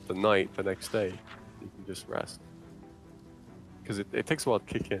the night the next day. You can just rest. Because it takes a while to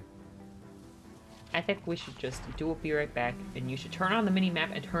kick in. I think we should just do a be right back, and you should turn on the mini map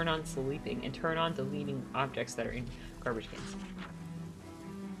and turn on sleeping and turn on deleting objects that are in garbage cans.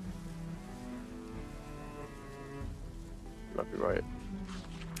 You might be right.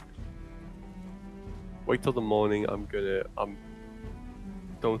 Wait till the morning. I'm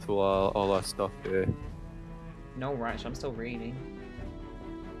going through all our stuff here. No rush, I'm still reading.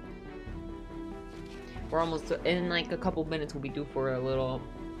 We're almost in like a couple minutes. We'll be due for a little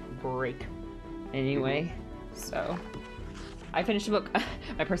break. Anyway, so I finished the book.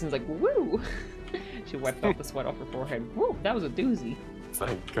 My person's like, woo! She wiped off the sweat off her forehead. Woo! That was a doozy.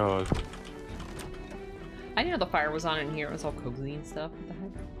 Thank God. I didn't know the fire was on in here. It was all cozy and stuff. What the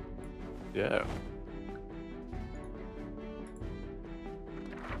heck? Yeah.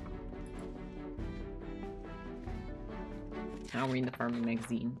 Now we're in the farming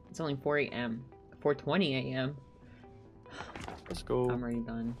magazine. It's only 4 a.m. 4:20 a.m. Let's go. I'm already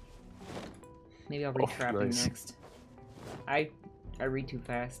done. Maybe I'll read trapping nice. next. I read too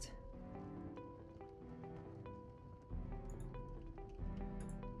fast.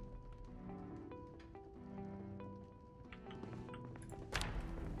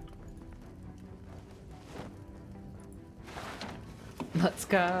 Let's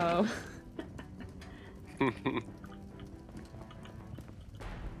go.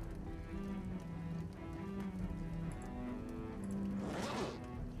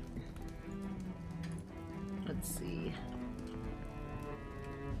 Let's see.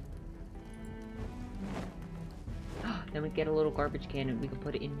 Then we get a little garbage can and we can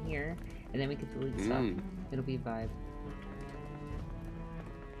put it in here, and then we can delete stuff. It'll be a vibe.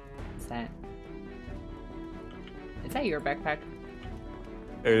 What's that? Is that your backpack?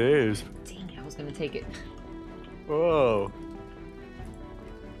 It is. Dang, I was gonna take it. Whoa.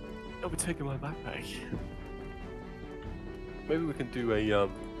 I'll be taking my backpack. Maybe we can do a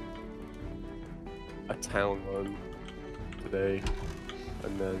town run today,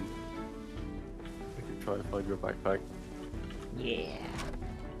 and then we can try and find your backpack. Yeah.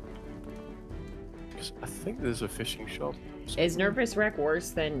 'Cause I think there's a fishing shop. Is Nervous Wreck worse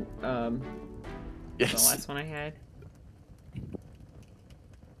than the Yes. last one I had?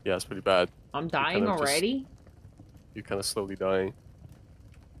 Yeah, it's pretty bad. I'm dying kind of already? You're kind of slowly dying.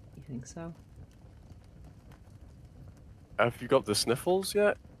 You think so? Have you got the sniffles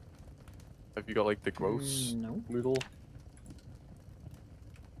yet? Have you got like the gross No. noodle?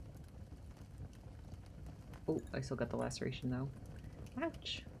 Oh, I still got the laceration though.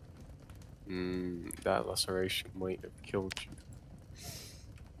 Ouch. That laceration might have killed you.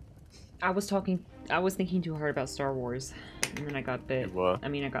 I was thinking too hard about Star Wars, and then I got bit. You were? I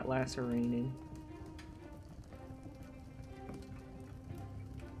mean, I got lacerated.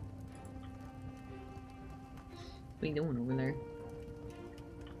 What are you doing over there?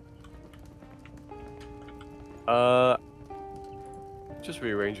 Just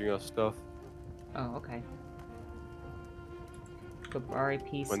rearranging our stuff. Oh, okay. But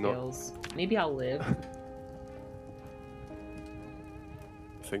RIP We're not- skills. Maybe I'll live.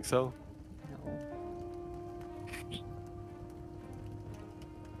 Think so? No.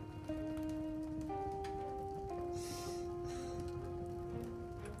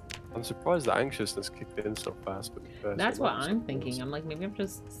 I'm surprised the anxiousness kicked in so fast. That's what I'm thinking. I'm like, maybe I'm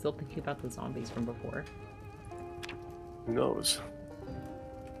just still thinking about the zombies from before. Who knows?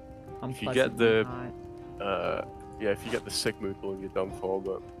 I'm If you get the- hot. Yeah, if you get the sick noodle, you're done for,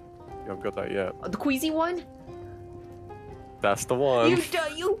 but you haven't got that yet. Oh, the queasy one? That's the one.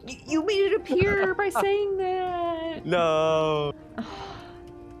 You made it appear by saying that. No.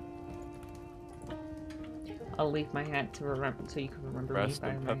 I'll leave my hat to remember, so you can remember Rest me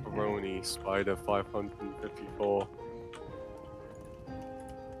by and my hat. pepperoni, spider 554.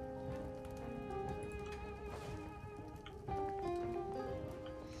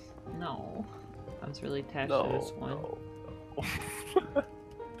 No, I was really attached No, to this one. no, no.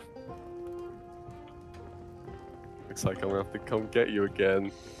 Looks like I'm gonna have to come get you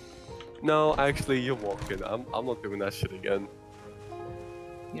again. No, actually, you're walking. I'm not doing that shit again.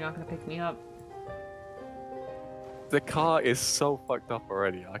 You're not gonna pick me up. The car is so fucked up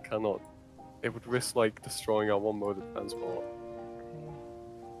already. I cannot. It would risk like destroying our one mode of transport.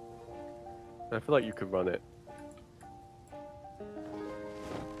 I feel like you could run it.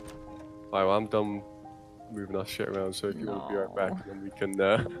 Alright, well, I'm done moving our shit around, so if you want to be right back, No. and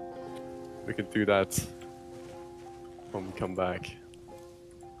then we can do that when we come back.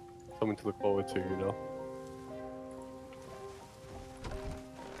 Something to look forward to, you know.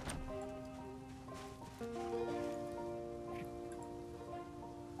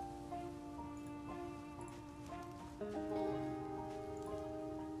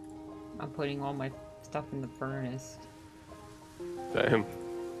 I'm putting all my stuff in the furnace. Damn.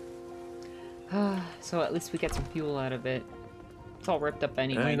 So at least we get some fuel out of it. It's all ripped up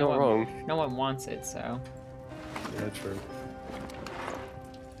anyway. Ain't no wrong. No one wants it, so. Yeah, true.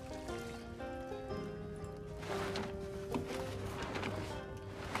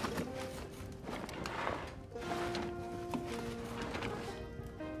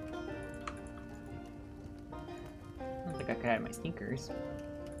 I could add my sneakers.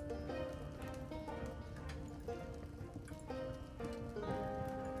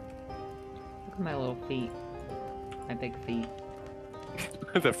 Look at my little feet. My big feet.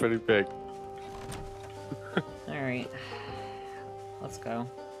 They're pretty big. Alright. Let's go.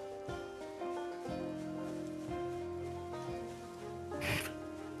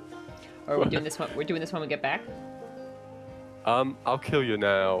 Or are we doing this one? We're doing this when we get back? I'll kill you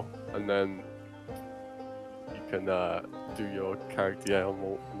now, and then you can do your character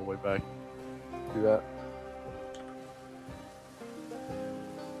on the way back. Do that.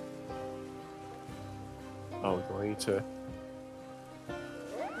 Oh, do I need to?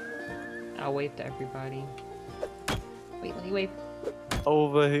 I'll wave to everybody. Wait, let me wave.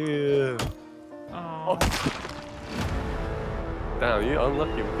 Over here. Oh. Damn, you're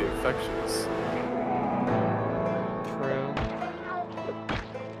unlucky with the infections. True.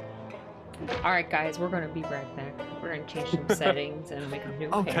 Alright guys, we're gonna be right back. We're gonna change some settings and make a new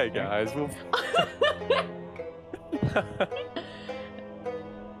Okay, character. guys, we'll.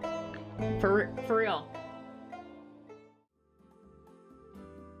 For real.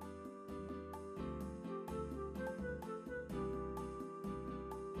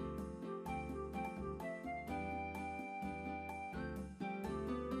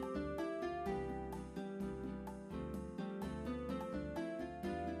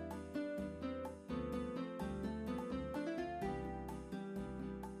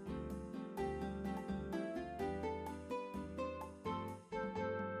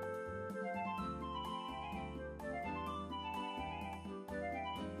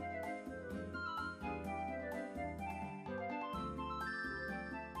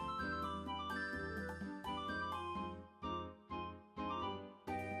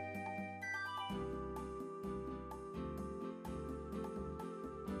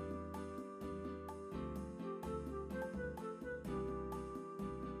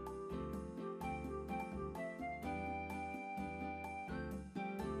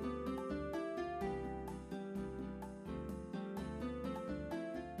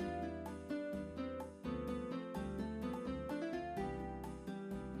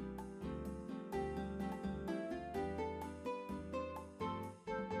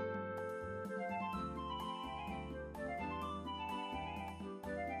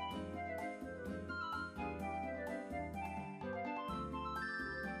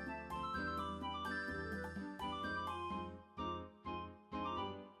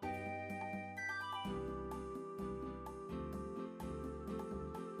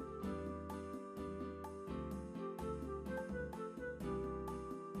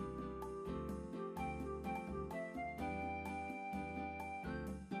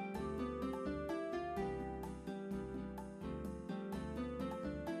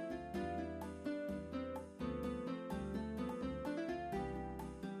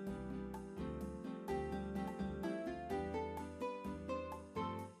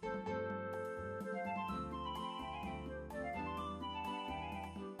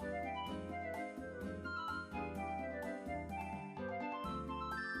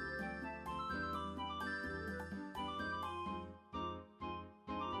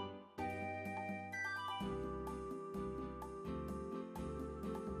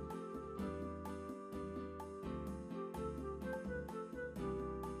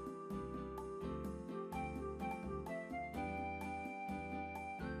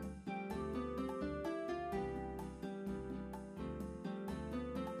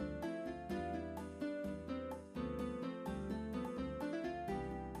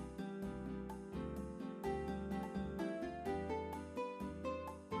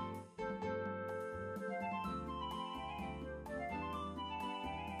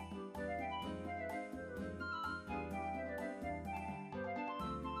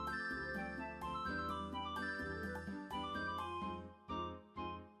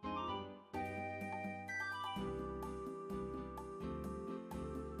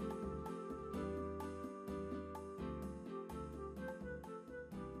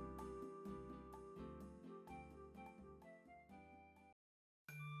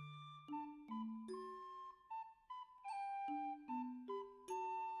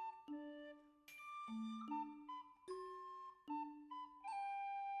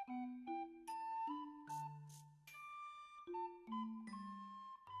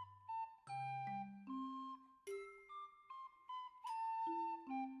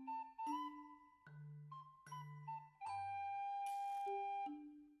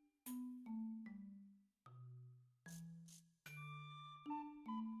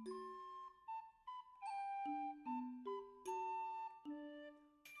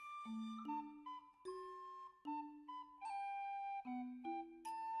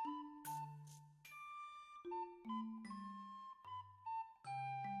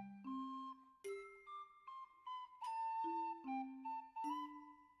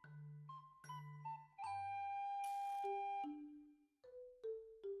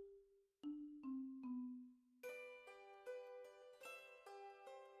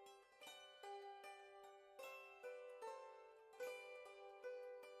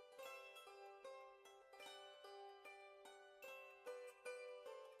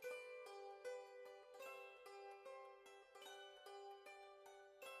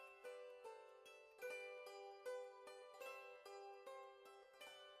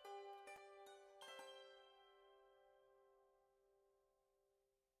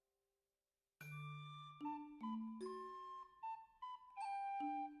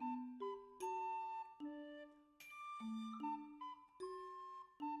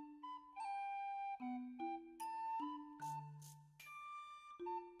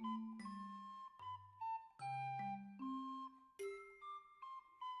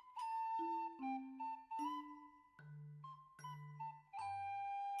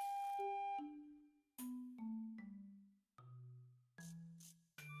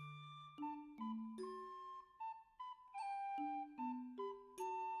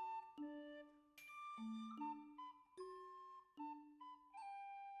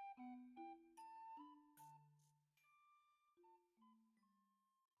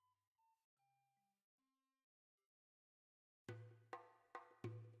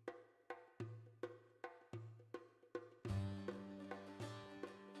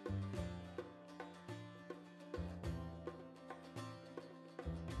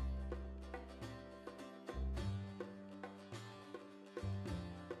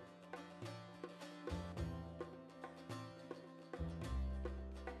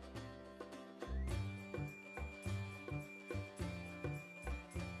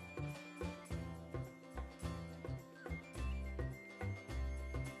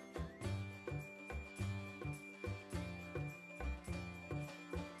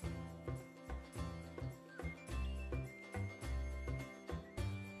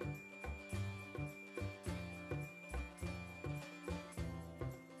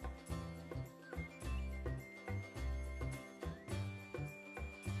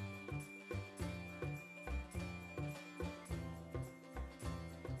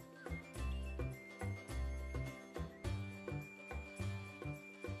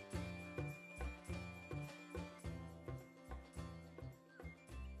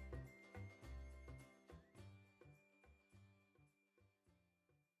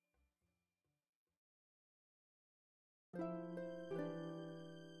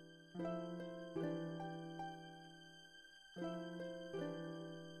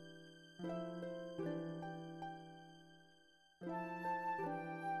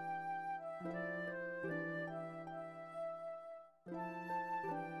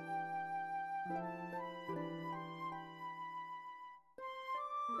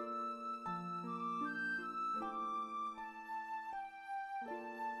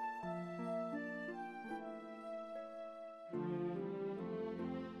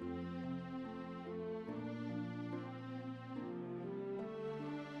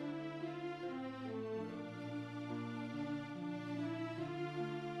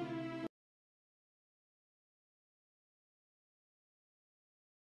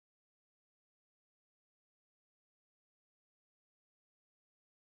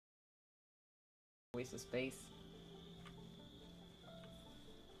 Waste of space.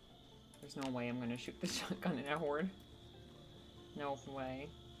 There's no way I'm gonna shoot the shotgun in a horde. No way.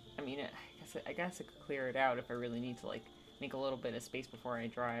 I mean, I guess I could clear it out if I really need to, like, make a little bit of space before I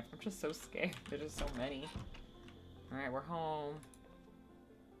drive. I'm just so scared. There's just so many. Alright, we're home.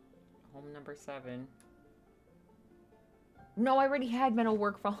 Home number 7. No, I already had Metal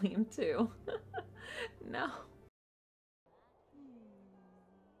Work Volume 2. No.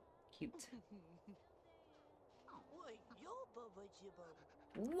 Cute.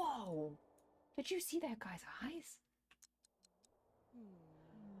 Whoa! Did you see that guy's eyes?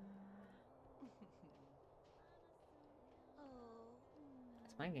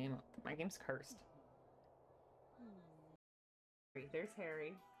 It's my game. My game's cursed. There's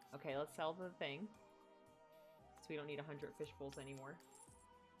Harry. Okay, let's sell the thing. So we don't need 100 fish bowls anymore.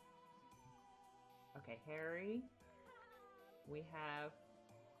 Okay, Harry. We have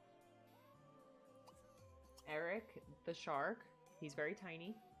Eric the shark. He's very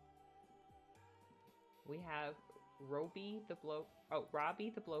tiny. We have Robbie the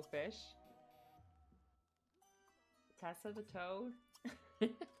blowfish. Tessa the toad.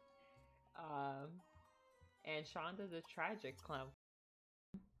 And Shonda the tragic clown.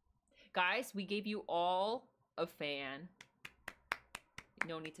 Guys, we gave you all a fan.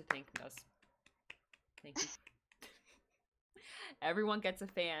 No need to thank us. Thank you. Everyone gets a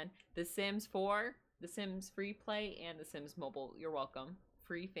fan. The Sims 4, The Sims Free Play, and The Sims Mobile. You're welcome.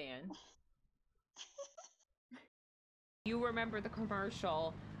 Free fan. You remember the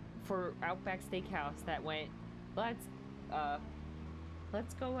commercial for Outback Steakhouse that went, let's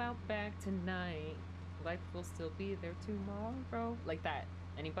go out back tonight. Life will still be there tomorrow. Like that.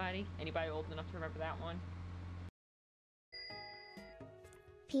 Anybody? Anybody old enough to remember that one?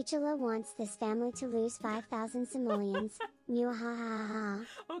 Peachula wants this family to lose 5,000 simoleons. Mwahaha.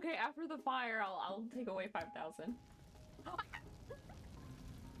 Okay, after the fire, I'll take away 5,000.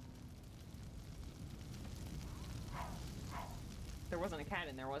 There wasn't a cat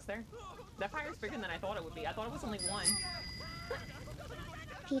in there, was there? That fire's bigger than I thought it would be. I thought it was only one.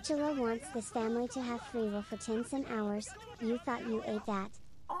 Peachula wants this family to have free will for 10 some hours. You thought you ate that.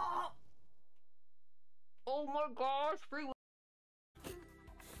 Oh my gosh, free will.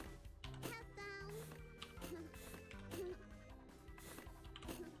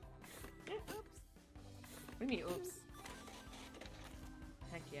 Oops. What do you mean, oops?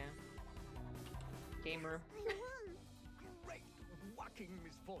 Heck yeah. Gamer. Great whacking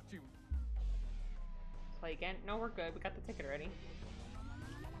misfortune. Play again? No, we're good. We got the ticket already.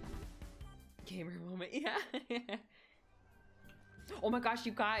 Gamer moment, yeah. Oh my gosh,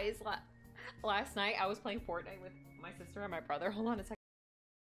 you guys. Last night I was playing Fortnite with my sister and my brother. Hold on a second.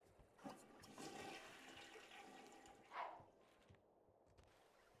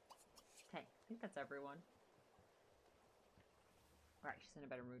 Okay, I think that's everyone. Alright, she's in a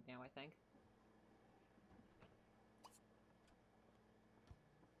better mood now, I think.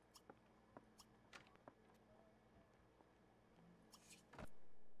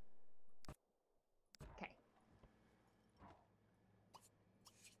 Okay.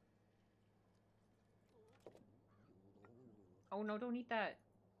 Oh no, don't eat that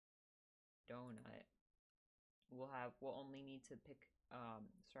donut. We'll only need to pick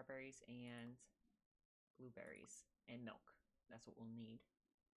strawberries and blueberries and milk. That's what we'll need.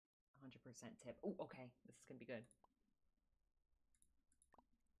 100% tip. Oh, okay. This is gonna be good.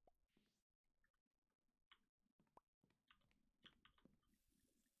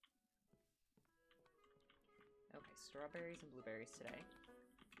 Okay, strawberries and blueberries today.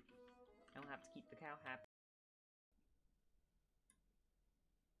 I don't have to keep the cow happy.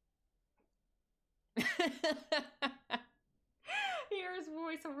 Hear his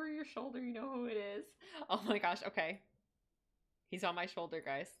voice over your shoulder, you know who it is. Oh my gosh, okay. He's on my shoulder,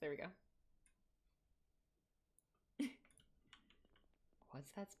 guys. There we go.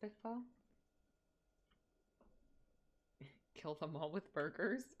 What's that, Spitfall? Kill them all with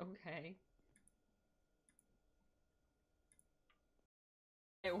burgers? Okay.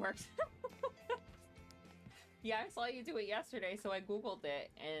 It worked. Yeah, I saw you do it yesterday, so I googled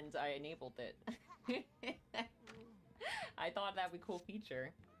it and I enabled it. I thought that'd be a cool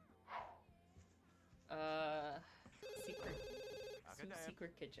feature. Secret.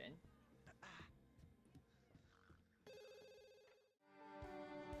 Secret kitchen.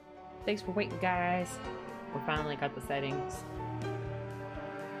 Thanks for waiting, guys. We finally got the settings.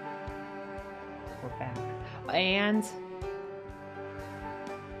 We're back. And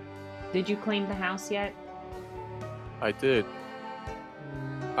did you claim the house yet? I did.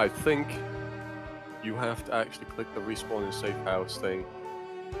 I think you have to actually click the respawn in safe house thing.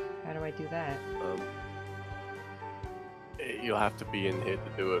 How do I do that? You'll have to be in here to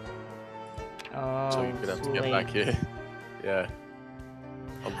do it. Oh, So you're gonna have to get back here. Yeah.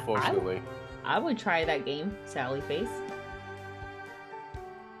 Unfortunately. I would try that game, Sally Face.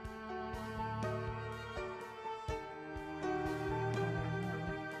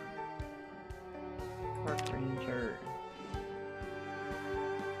 Park Ranger.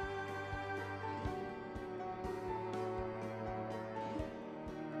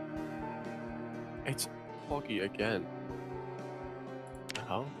 It's foggy again.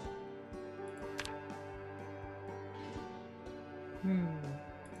 How?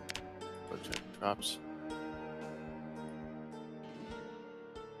 Go check traps.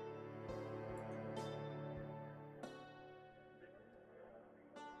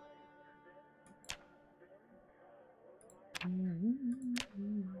 I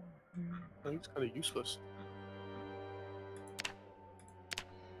think it's kind of useless.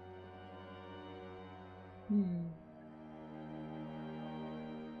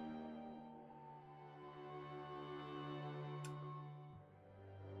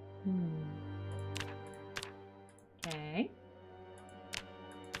 Okay.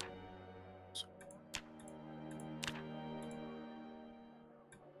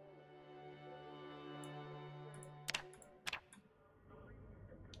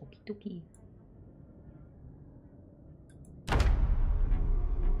 Okie dokie.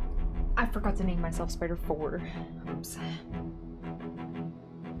 I forgot to name myself Spider 4. Oops.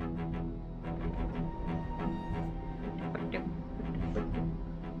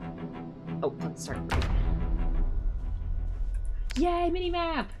 Oh, let's start. Yay,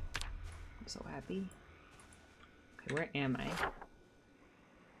 mini-map! I'm so happy. Okay, where am I?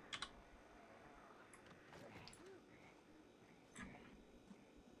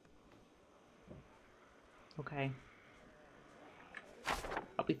 Okay.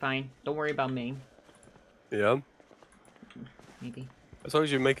 I'll be fine. Don't worry about me. Yeah. Maybe. As long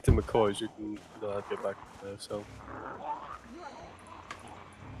as you make it to McCoy's, you can get back there, so.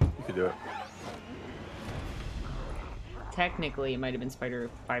 You can do it. Technically, it might have been Spider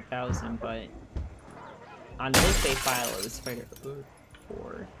 5000, but on this save file, it was Spider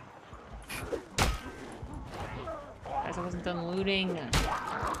 4. Guys, I wasn't done looting.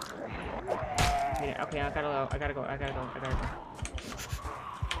 Okay, I gotta go.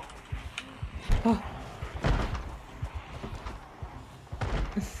 Oh.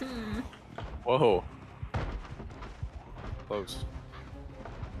 Whoa. Close.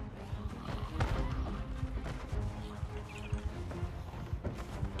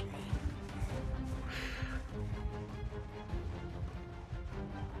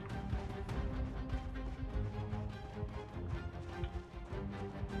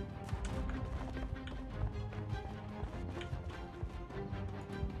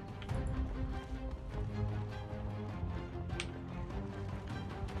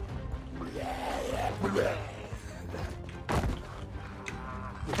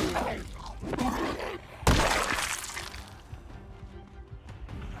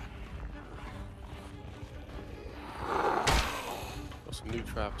 Got some new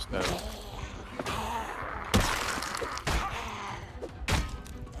traps now.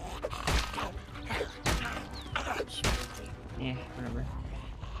 Yeah, whatever.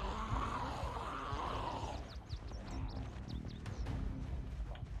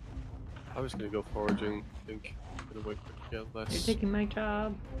 I was gonna go foraging, I think. I'm gonna wait for it to get less. You're taking my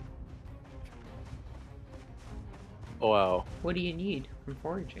job. Oh wow. What do you need from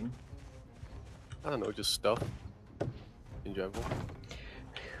foraging? I don't know, just stuff. In general.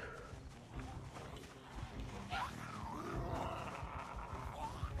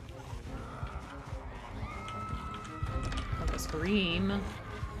 Like a scream.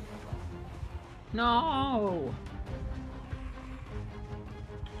 No!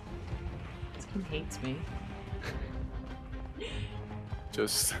 This game hates me.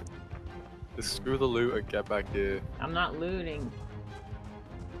 Just screw the loot and get back here. I'm not looting.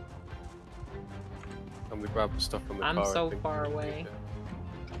 I'm gonna grab the stuff from the I'm car. I so think. far away.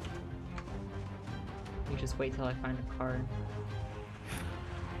 You just wait till I find a car.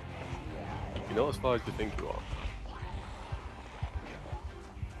 You're not as far as you think you are.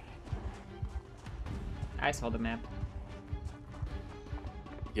 I saw the map.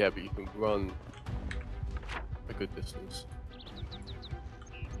 Yeah, but you can run a good distance.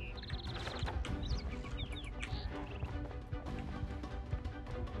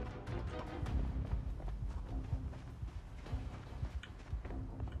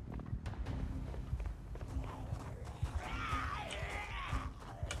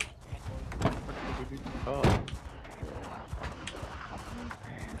 Oh.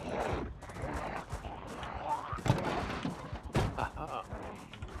 Aha.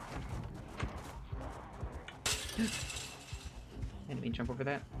 I didn't mean to jump over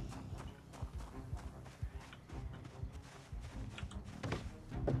that.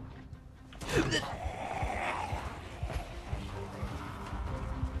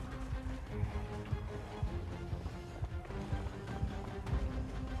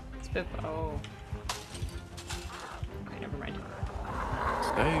 Spitball. Okay, never mind.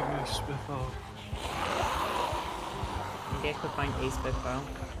 Stay with Spitball. Maybe I could find a spitball.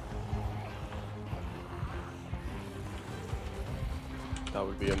 That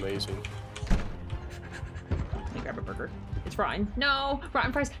would be amazing. Let me grab a burger. It's rotten. No!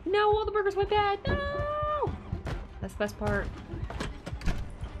 Rotten fries! No! All the burgers went bad! No! That's the best part.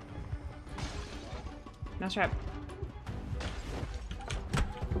 Mousetrap.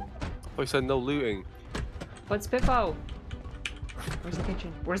 I said no looting. What's Spiffo? Where's the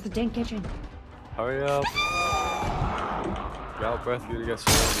kitchen? Where's the dang kitchen? Hurry up. You're out of breath, you're gonna get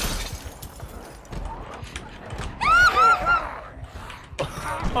surrounded.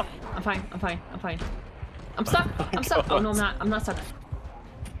 I'm fine. I'm fine. I'm fine. I'm stuck. I'm stuck. Oh no, I'm not. I'm not stuck.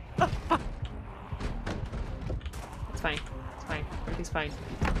 It's fine. It's fine. Everything's fine.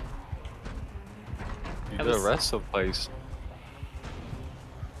 You That gotta was- rest someplace.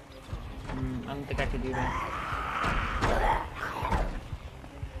 I don't think I could do that.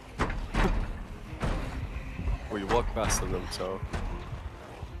 Well, you walk faster than them, so.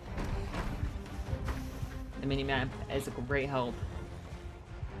 The mini-map is a great help.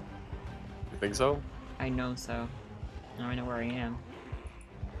 You think so? I know so. Now I know where I am.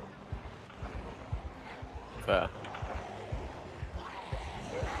 Fair.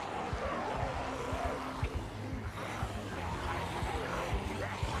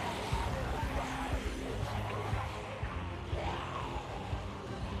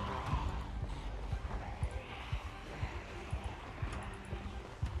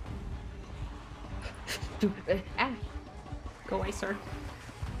 Ah! Go away, sir.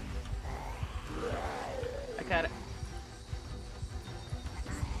 I got it.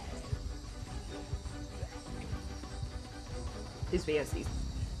 These VSCs.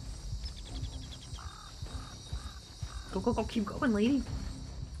 Go, go, go. Keep going, lady.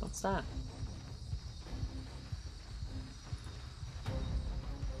 Don't stop.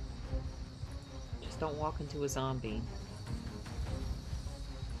 Just don't walk into a zombie.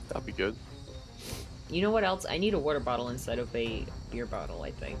 That'd be good. You know what else? I need a water bottle instead of a beer bottle,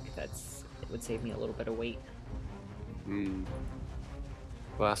 I think. It would save me a little bit of weight. Hmm.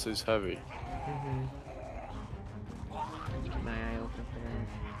 Glass is heavy. Mm-hmm. Keep my eye open for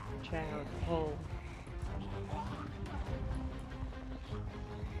that. Child, hole.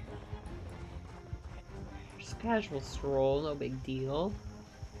 Just casual stroll, no big deal.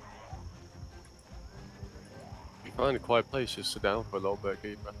 If you find a quiet place, just sit down for a little bit, get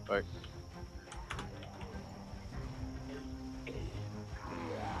your breath back.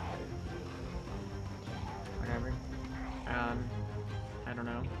 Whatever. I don't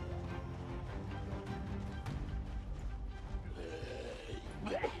know.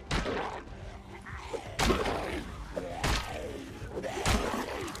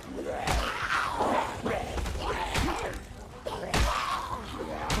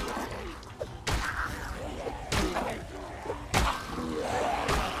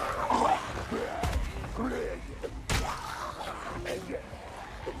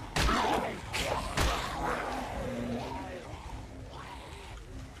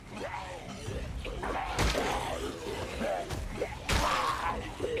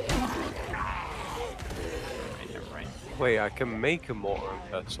 Wait, I can make a mortar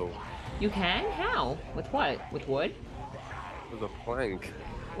and pestle You can? How? With what? With wood? with a plank.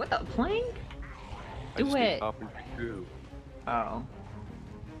 With a plank? I Do just need it. carpentry too. Oh.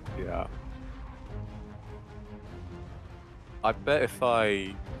 Yeah. I bet if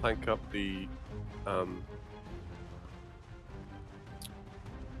I plank up the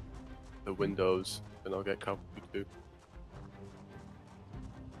windows, then I'll get carpentry too.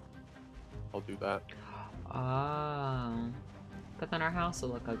 I'll do that. Oh. But then our house will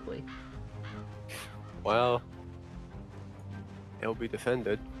look ugly. Well, it'll be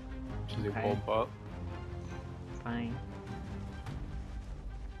defended, which is the Okay. important part. Fine.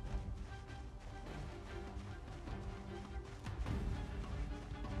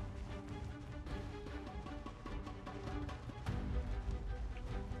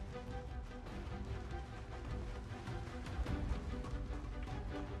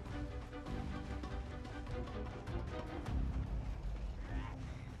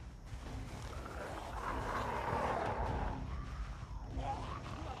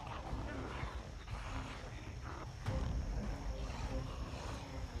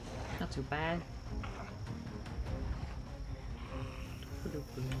 Not too bad.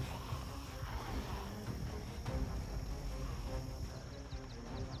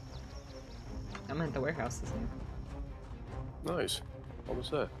 I'm at the warehouse this time. Nice. What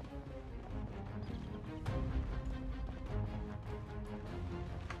was that?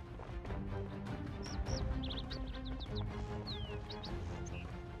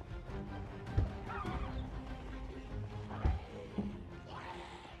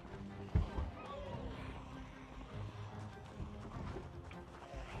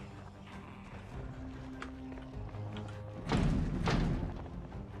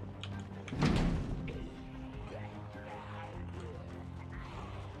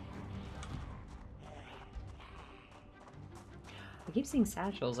 I keep seeing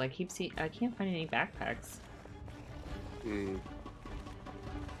satchels. I can't find any backpacks. Hmm.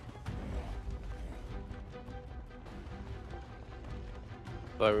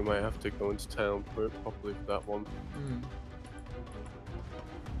 Like we might have to go into town for it properly for that one. Hmm.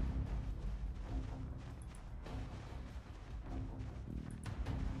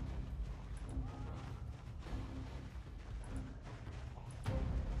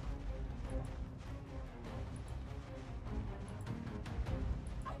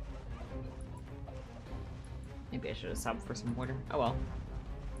 Maybe I should have stopped for some water. Oh well.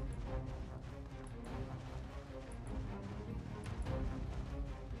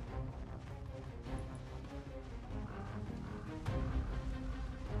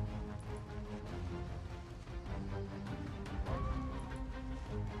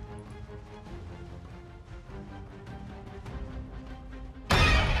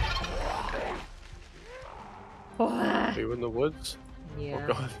 Are you in the woods? Yeah. Oh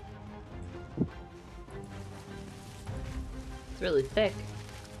god. It's really thick.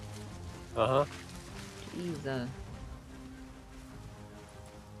 Uh-huh. Jeez.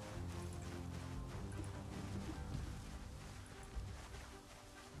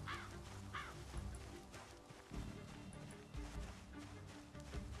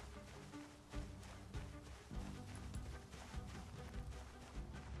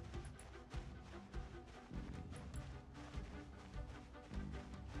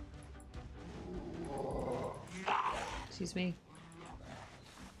 Excuse me.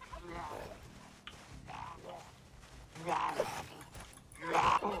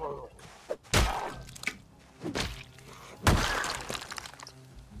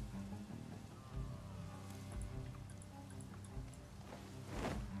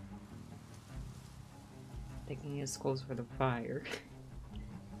 Taking his clothes for the fire.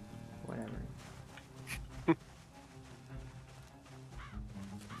 Whatever.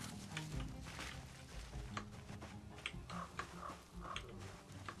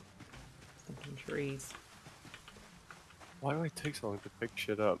 Thinking trees. Why do I take so long to pick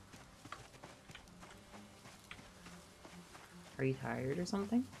shit up? Are you tired or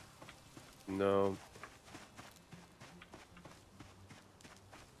something? No.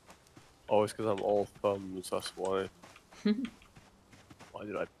 Oh, it's because I'm all thumbs, that's why. Why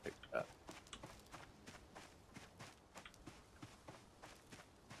did I pick that?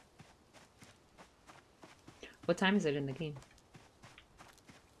 What time is it in the game?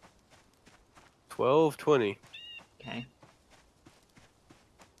 12:20. Okay.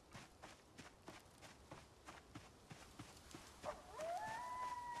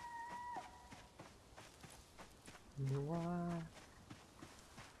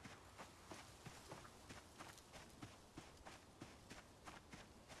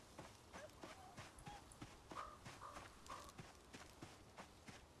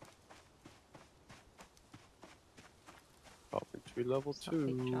 Carpentry level Stop,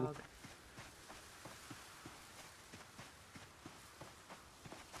 big 2. jog.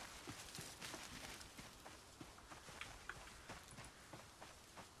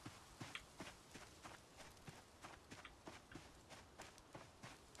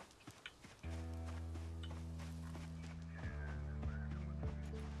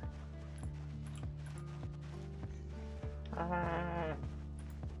 Ah.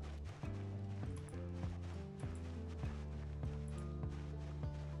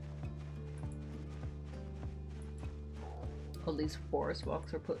 All these forest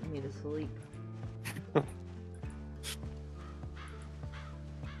walks are putting me to sleep.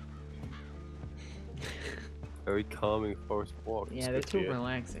 Very calming forest walk. It's Yeah, they're good to too hear.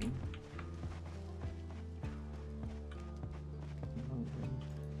 relaxing.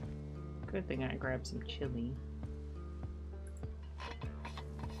 Good thing I grabbed some chili.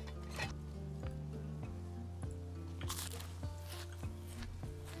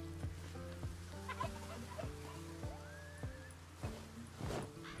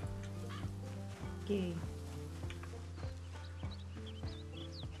 Okay.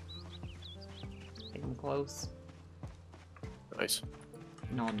 Get him close. Nice.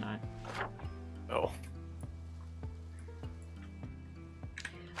 No, I'm not. Oh.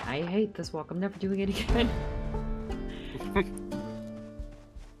 I hate this walk. I'm never doing it again.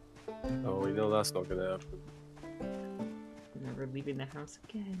 Oh, we know that's not gonna happen. I'm never leaving the house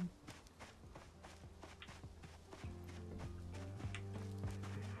again.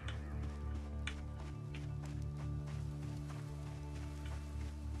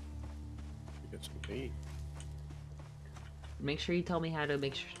 We get some meat. Make sure you tell me how to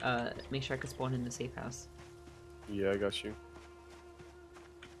make sure I can spawn in the safe house. Yeah, I got you.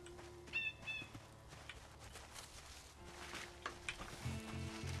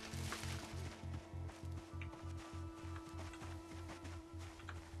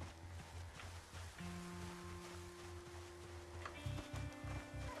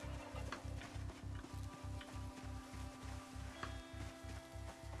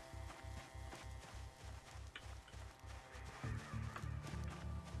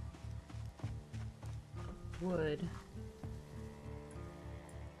 Wood.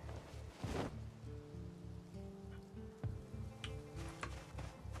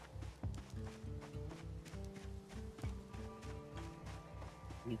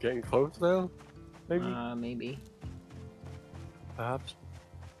 You getting close now? Maybe? Maybe. Perhaps?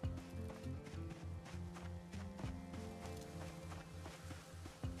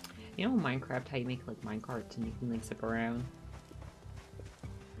 You know in Minecraft how you make like minecarts and you can like zip around?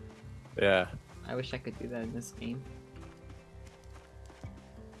 Yeah. I wish I could do that in this game.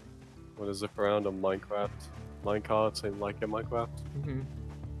 What is zip around on Minecraft? Minecarts in like in Minecraft? Mm-hmm.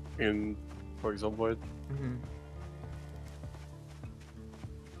 In, for example, Mm-hmm.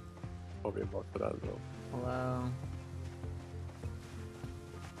 probably a mod for that as well.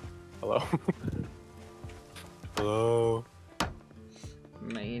 Hello. Hello? Hello?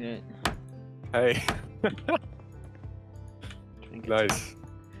 Made it. Hey. Trying to get Nice.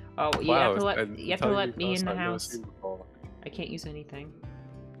 Oh, you Wow, have to let and you have to tell let me first in the I've never house. seen before. I can't use anything.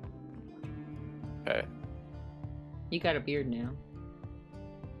 Okay. You got a beard now.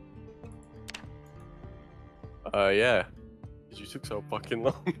 Yeah. You took so fucking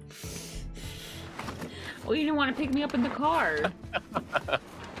long. Oh, you didn't want to pick me up in the car.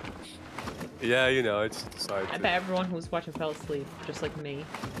 Yeah, you know, I just decided I to bet everyone who was watching fell asleep, just like me.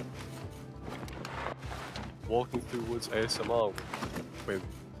 walking through woods ASMR with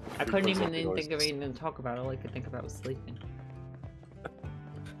I couldn't frequent even zombie think of noises. anything to talk about. All I could think about was sleeping.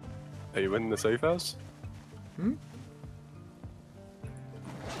 Are you in the safe house? Hmm?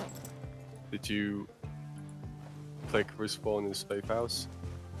 Did you click respawn in safe house?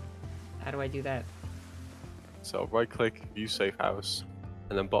 How do I do that? So right click view safe house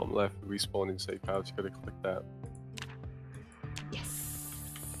and then bottom left respawn in safe house. You gotta click that. Yes.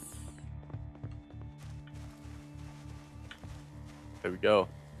 There we go.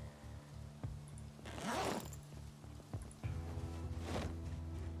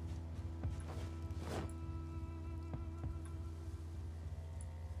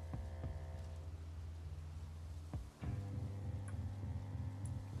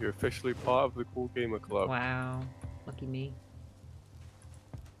 You're officially part of the Cool Gamer Club. Wow. Lucky me.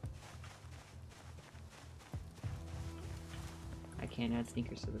 I can't add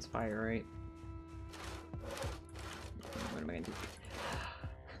sneakers to this fire, right? What am I gonna do?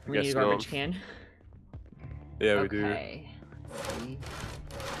 We need a guess garbage not. can. Yeah, we do. Okay. Let's see.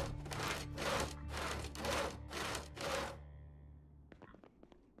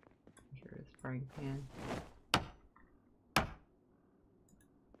 Here's frying pan.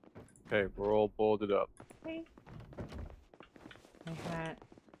 Okay, we're all boarded up. Okay. My hat.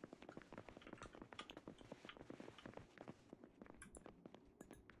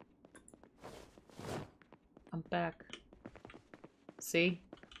 I'm back. See?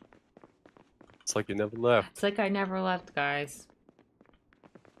 It's like you never left. It's like I never left, guys.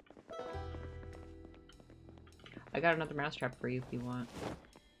 I got another mousetrap for you if you want.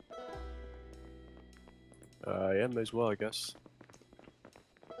 Yeah, may as well, I guess.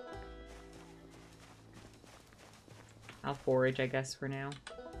 I'll forage, I guess, for now.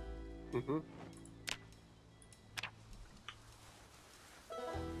 Mm-hmm.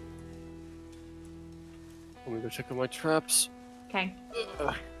 Let me go check on my traps. Okay.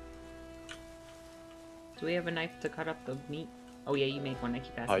 Do we have a knife to cut up the meat? Oh yeah, you made one. I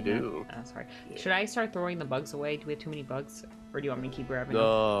keep asking. I do. That. Oh, sorry. Yeah. Should I start throwing the bugs away? Do we have too many bugs? Or do you want me to keep grabbing them?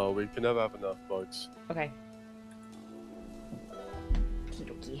 No, we can never have enough bugs. Okay.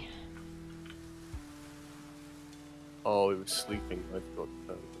 Okie Oh, he was sleeping. I forgot to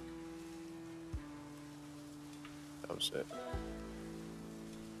tell him. That was it.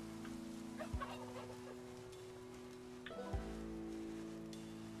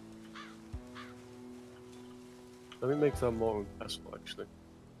 Let me make some more pestle, actually.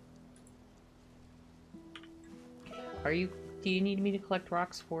 Are you? Do you need me to collect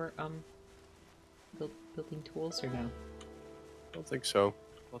rocks for building tools or no? I don't think so.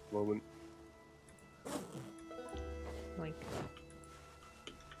 Not at the moment. Like,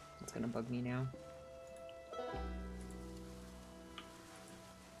 it's gonna bug me now.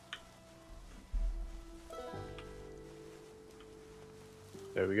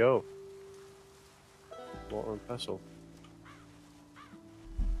 There we go. Water and pestle.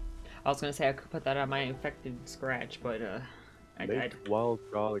 I was gonna say I could put that on my infected scratch, but I died. Make wild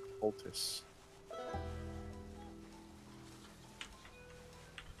garlic poultice.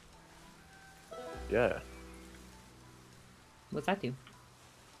 Yeah, What's that do?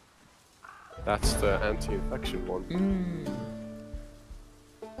 that's the anti-infection one.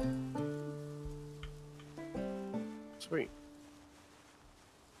 Sweet.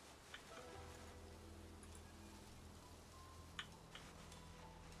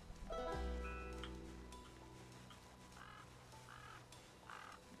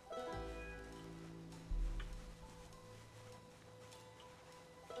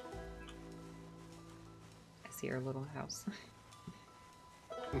 I see our little house.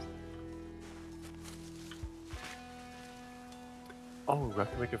 Oh, I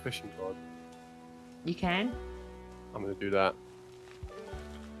can make a fishing rod. You can? I'm gonna do that.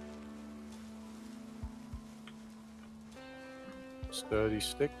 Sturdy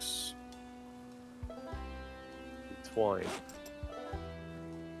sticks. And twine.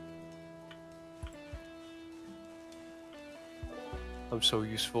 I'm so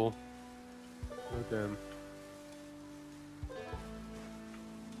useful. Oh damn.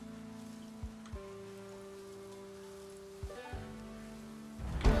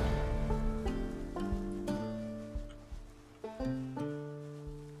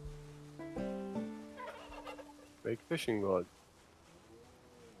 Make fishing rod.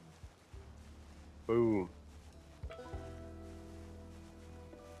 Boom.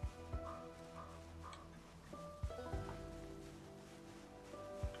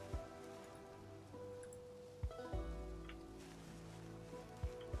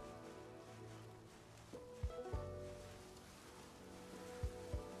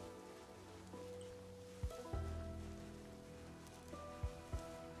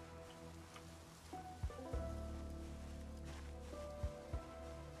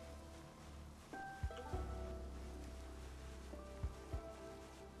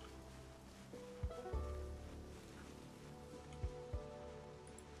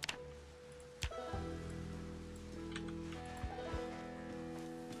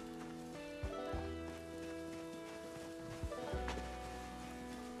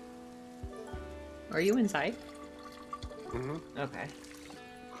 Are you inside? Mm-hmm. Okay.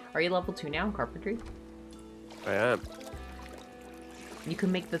 Are you level 2 now in carpentry? I am. You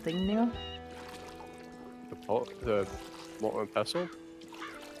can make the thing now? The pot, the mortar and pestle?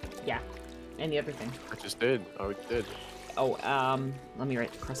 Yeah. And the other thing. I just did. I already did. Oh, let me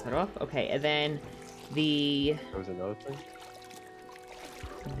cross that off. Okay, and then the There was another thing.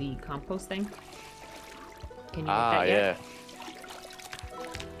 compost thing. Can you make Ah, that yet?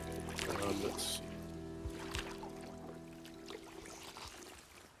 yeah. Let's see.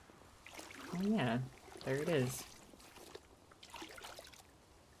 Oh yeah, there it is.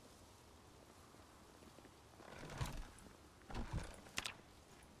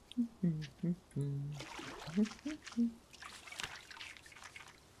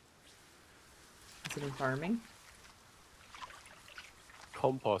 Is it in farming?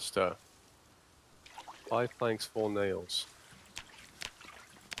 Composter. 5 planks, 4 nails.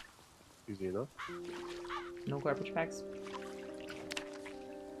 Easy enough. No garbage bags?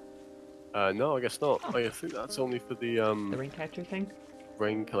 No, I guess not. Oh. I think that's only for the The rain catcher thing?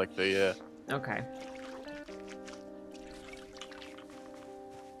 rain collector, yeah. Okay.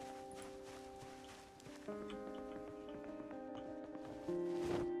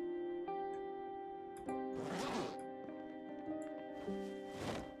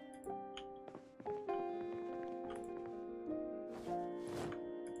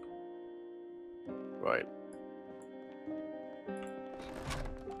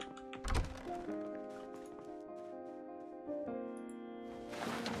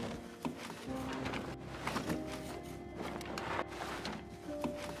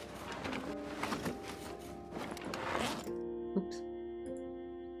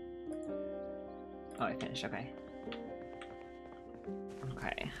 Oh, I finished. Okay.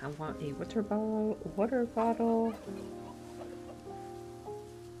 Okay. I want a water bottle. Water bottle.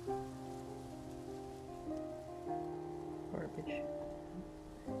 Garbage.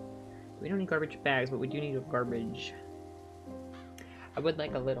 We don't need garbage bags, but we do need a garbage. I would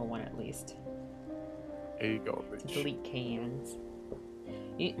like a little one at least. A garbage. To delete cans.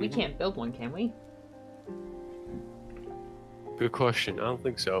 We can't build one, can we? Good question. I don't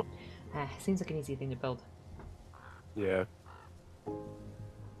think so. Seems like an easy thing to build. Yeah.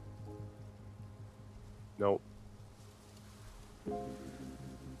 Nope.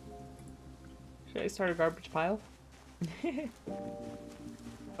 Should I start a garbage pile?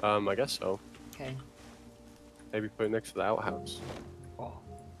 I guess so. Okay. Maybe put it next to the outhouse. Oh.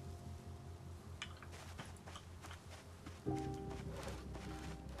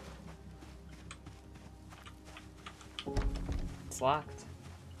 It's locked.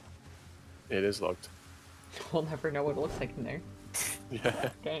 It is locked. We'll never know what it looks like in there.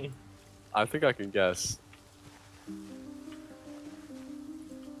 Yeah. Okay. I think I can guess.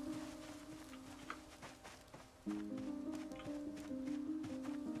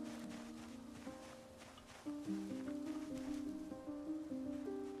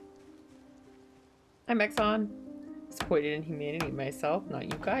 I'm Exxon. Disappointed in humanity myself, not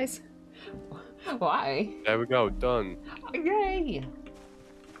you guys. Why? There we go. Done. Yay!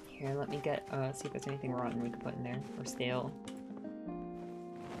 Here, let me get, see if there's anything rotten we can put in there. Or stale.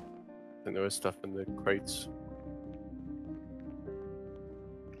 And there was stuff in the crates.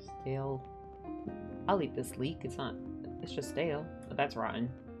 Stale. I'll eat this leek. It's not, it's just stale. But that's rotten.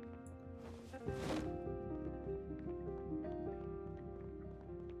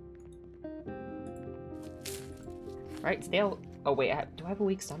 Right, stale. Oh wait, do I have a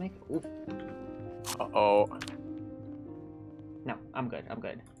weak stomach? Ooh. Uh-oh. No, I'm good. I'm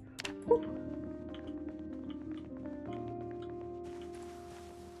good. Whew.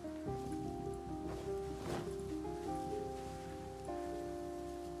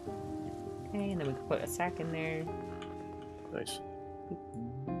 Okay, and then we can put a sack in there. Nice.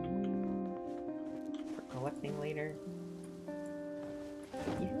 For collecting later.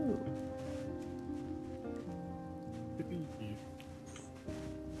 Yoo-hoo.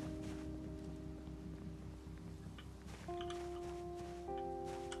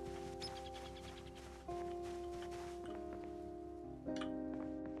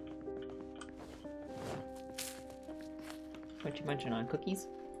 What you munching on? Cookies?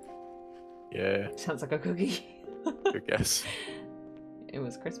 Yeah. Sounds like a cookie. Good guess. It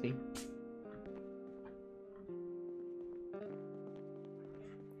was crispy.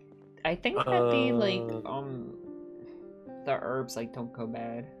 I think that the the herbs like don't go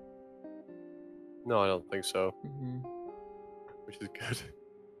bad. No, I don't think so. Mm-hmm. Which is good.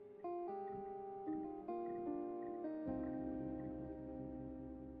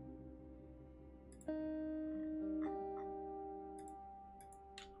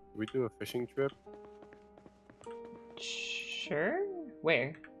 We do a fishing trip? Sure.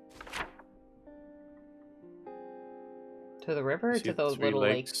 Where? To the river or See to those 3 little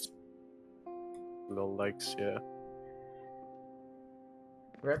lakes? Little lakes, yeah.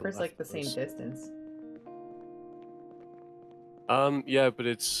 River's like the left of same us. distance. Yeah, but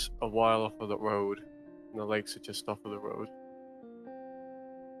it's a while off of the road. And the lakes are just off of the road.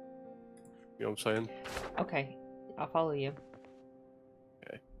 You know what I'm saying? Okay, I'll follow you.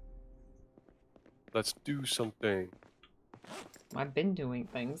 Let's do something. I've been doing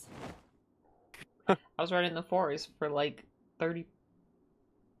things. I was right in the forest for like 80%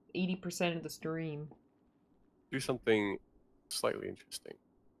 of the stream. Do something slightly interesting.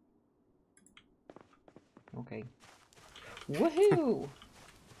 Okay. Woohoo!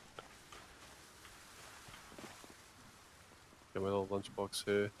 Get my little lunchbox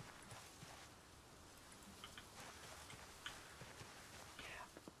here.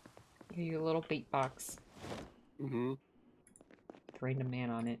 Here's your little bait box. Mm-hmm. With random man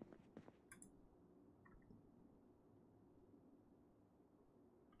on it.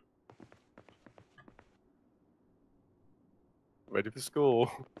 Ready for school.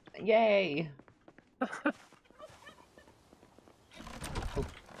 Yay! Oh.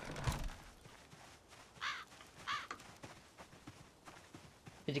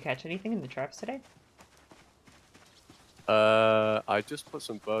 Did you catch anything in the traps today? I just put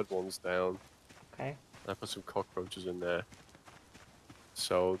some bird ones down. Okay. I put some cockroaches in there.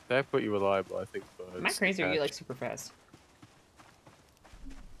 So they're pretty reliable, I think, birds. Am I crazy or are you catch. like super fast?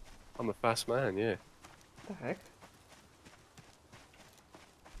 I'm a fast man, yeah. What the heck?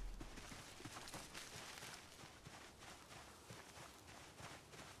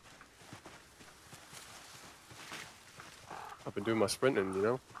 I've been doing my sprinting, you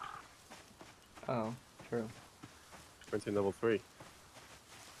know? Oh, true. Sprinting level 3.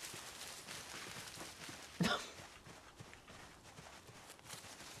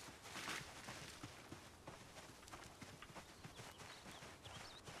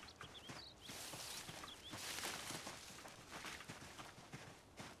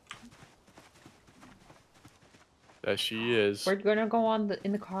 There she is. We're gonna go on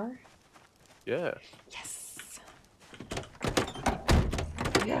in the car? Yeah. Yes!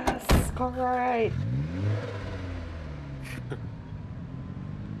 Yes! Car ride!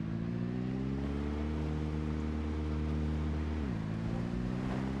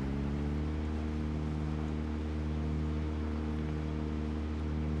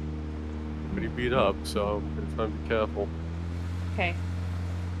 Pretty beat up, so I'm gonna try and be careful. Okay.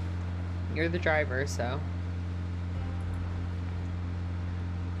 You're the driver, so.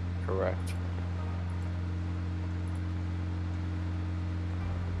 Correct.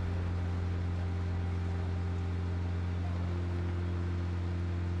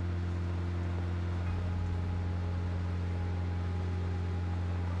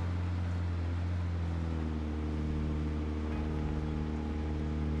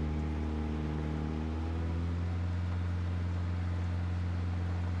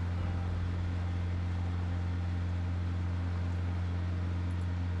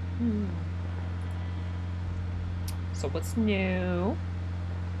 So what's new?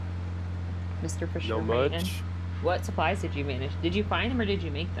 Mr. Fisher. No much. What supplies did you manage? Did you find them or did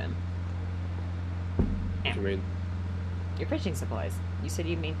you make them? What do you mean? Your fishing supplies. You said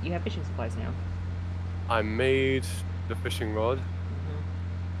you have fishing supplies now. I made the fishing rod,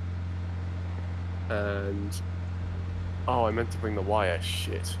 Mm-hmm. and oh, I meant to bring the wire.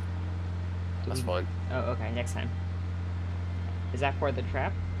 Shit. That's fine. Oh, okay. Next time. Is that for the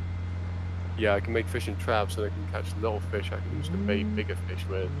trap? Yeah, I can make fishing traps so they can catch little fish I can use to bait bigger fish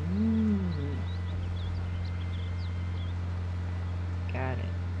with. Got it.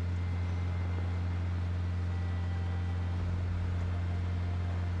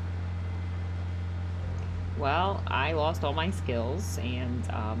 Well, I lost all my skills, and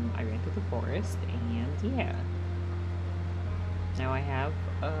I ran through the forest, and yeah. Now I have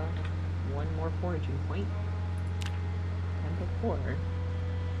one more foraging point. And before.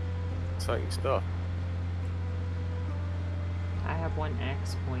 Exciting stuff. I have one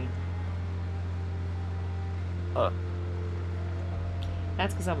axe point. Huh.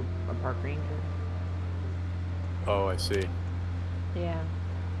 That's because I'm a park ranger. Oh, I see. Yeah,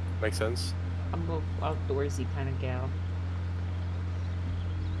 Makes sense. I'm a outdoorsy kind of gal.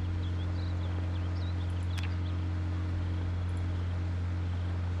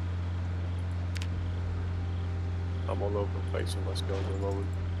 I'm all over the place with my skills at the moment.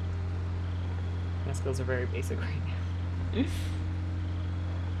 My skills are very basic right now.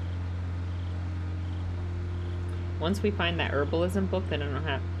 Once we find that herbalism book, then I don't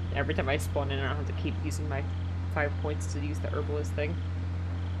have. Every time I spawn in, I don't have to keep using my 5 points to use the herbalist thing.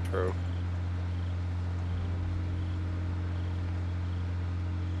 True.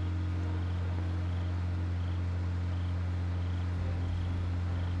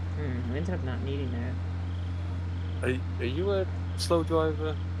 I ended up not needing that. Are you a slow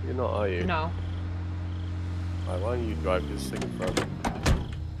driver? You're not, are you? No. Alright, why don't you drive this thing in front?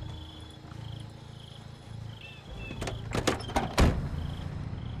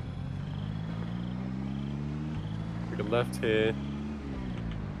 Take a left here,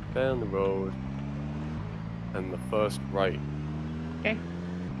 down the road, and the first right. Okay.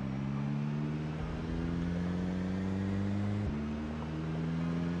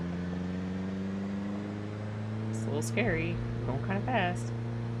 It's a little scary. Going kind of fast.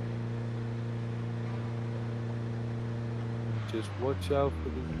 Just watch out for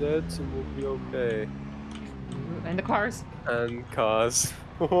the deads and we'll be okay. And the cars. And cars.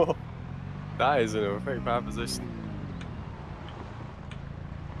 That is in a very bad position.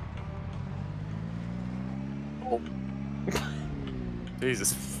 Oh.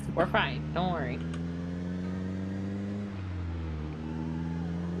 Jesus. We're fine. Don't worry.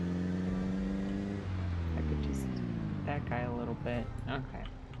 I could just that guy a little bit. Okay.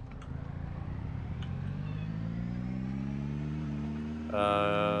 We're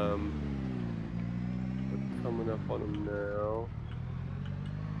coming up on him now.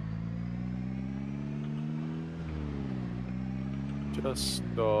 Just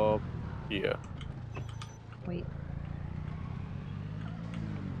stop here. Wait.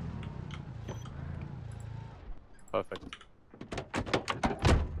 Perfect.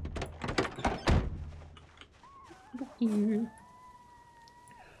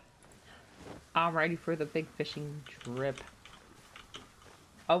 Alrighty for the big fishing trip.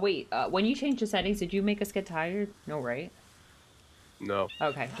 Oh wait, when you changed the settings, did you make us get tired? No, right? No.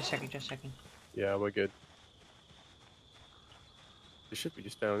 Okay, just checking, just checking. Yeah, we're good. It should be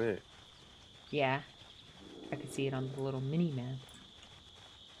just down here. Yeah, I could see it on the little mini map.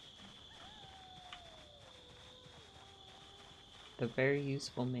 The very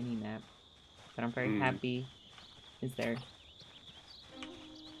useful mini map that I'm very happy is there.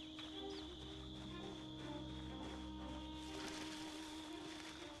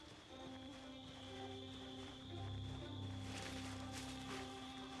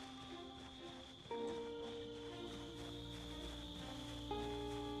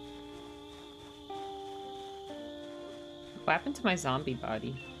 What happened to my zombie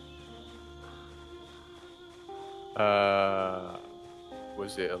body?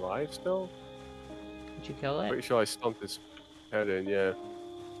 Was it alive still? Did you kill it? Pretty sure I stomped his head in, yeah.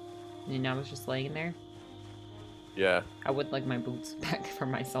 And I was just laying there? Yeah. I would like my boots back for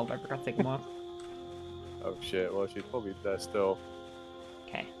myself. I forgot to take them off. Oh shit, well she's probably there still.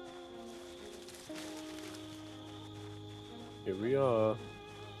 Okay. Here we are.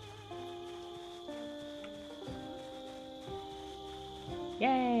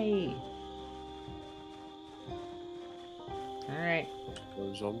 Yay! Alright.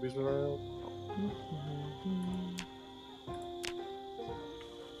 No zombies around?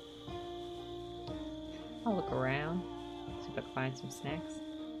 I'll look around. See if I can find some snacks.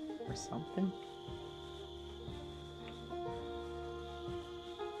 Or something.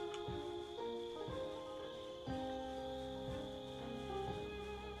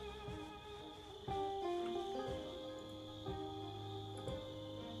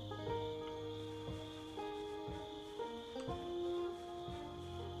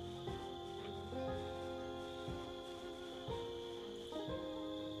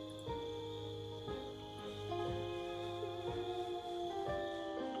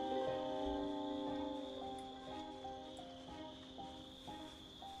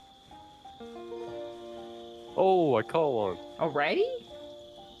 Oh, I caught one. Already?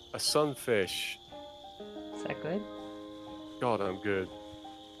 A sunfish. Is that good? God, I'm good.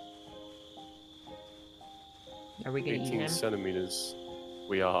 Are we gonna eat 18 him? centimeters.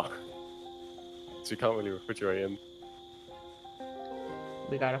 We are. So you can't really refrigerate him.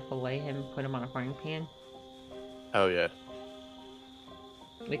 We gotta fillet him, put him on a frying pan. Hell yeah.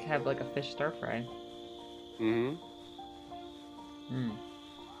 We could have like a fish stir fry. Mm-hmm. Hmm.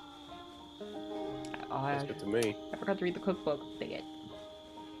 Oh, That's good to me. I forgot to read the cookbook. Dang it.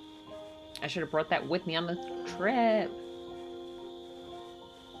 I should have brought that with me on the trip.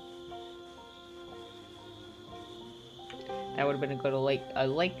 That would have been a good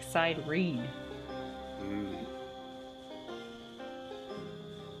lakeside read. Mm.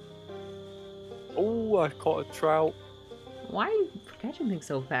 Oh, I caught a trout. Why are you catching things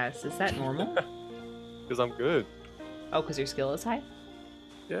so fast? Is that normal? Because I'm good. Oh, because your skill is high?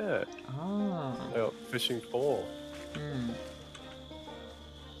 Yeah. Oh. I got fishing 4. Hmm.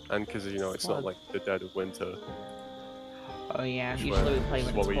 And because, you know, it's not like the dead of winter. Oh yeah, which usually we play is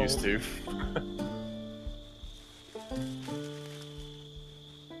when what it's we cold. used to.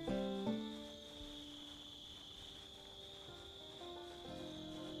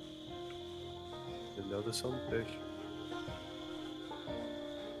 Another sunfish.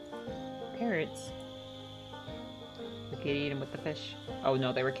 Carrots. We could eat them with the fish. Oh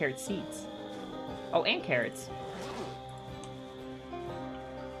no, they were carrot seeds. Oh, and carrots.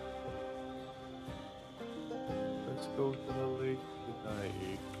 Let's go to the lake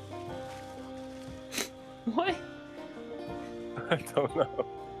tonight. What? I don't know.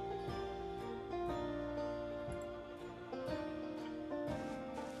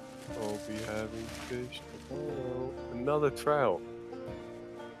 I'll be having fish tomorrow. Another trout.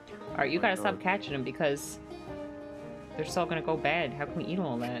 Alright, you Oh my gotta stop God. catching them because they're still gonna go bad. How can we eat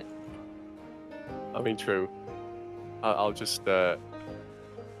all that? I mean, true. I'll just, I'll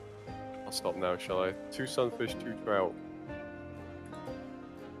stop now, shall I? 2 sunfish, 2 trout.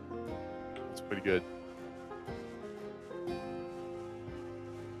 That's pretty good.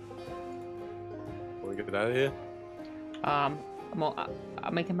 Wanna get out of here? I'm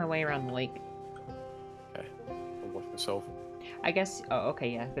making my way around the lake. Okay. I'll watch myself. I guess. Oh, okay,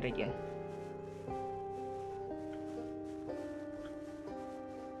 yeah, good idea.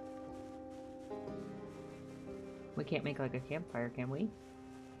 We can't make like a campfire, can we?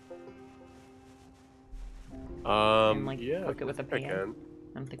 And like Yeah, cook it with a I pan. can.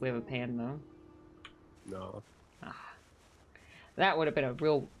 I don't think we have a pan though. No, That would have been a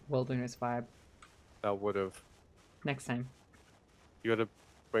real wilderness vibe. that would have. Next time. You gotta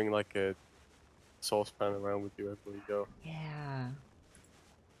bring like a saucepan around with you everywhere you go. Yeah.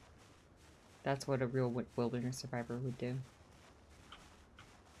 That's what a real wilderness survivor would do.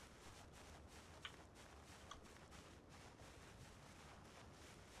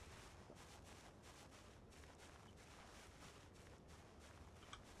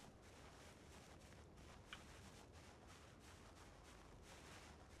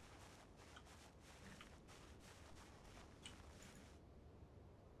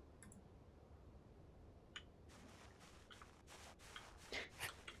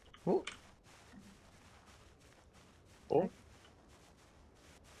 Oh. Oh,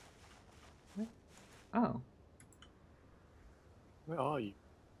 Oh, where are you?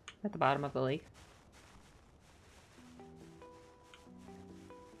 at the bottom of the lake.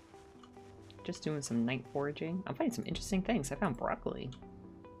 Just doing some night foraging. I'm finding some interesting things. I found broccoli.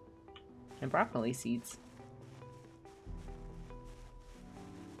 And broccoli seeds.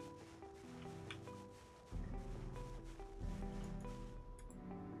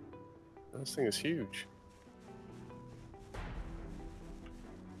 This thing is huge.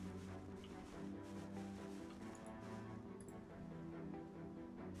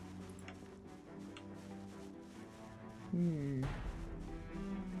 Hmm.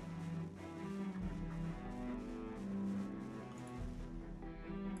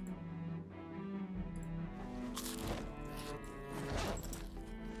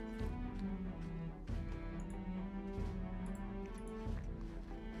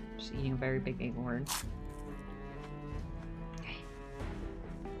 Just eating a very big acorn. Okay.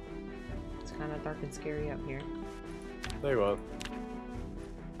 It's kind of dark and scary out here. There you are.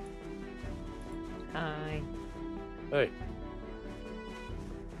 Hi. Hey.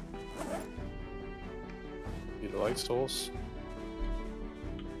 Need a light source?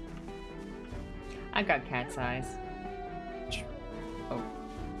 I got cat's eyes. Oh.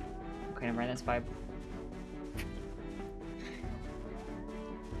 Okay, never mind, that's 5.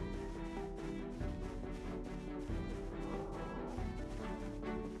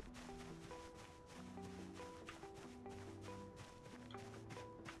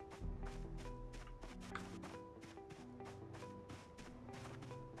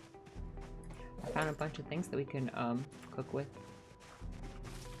 I found a bunch of things that we can cook with.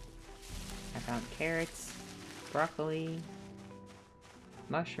 I found carrots, broccoli,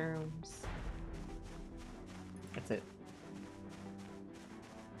 mushrooms. That's it.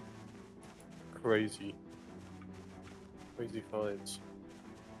 Crazy. Crazy finds.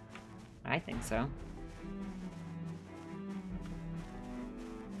 I think so.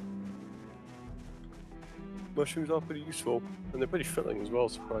 Mushrooms are pretty useful, and they're pretty filling as well,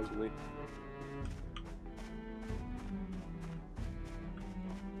 surprisingly.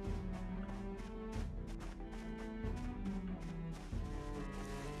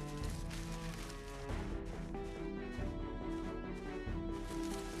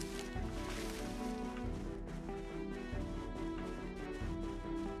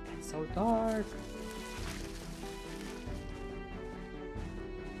 It's so dark.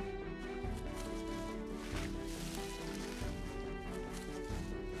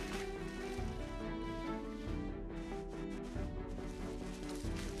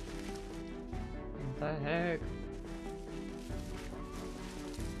 What the heck?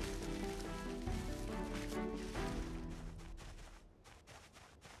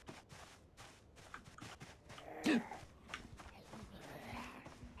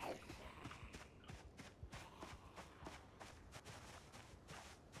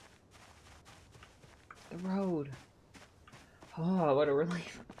 The road. Oh, what a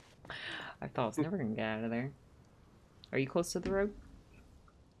relief. I thought I was never gonna get out of there. Are you close to the road?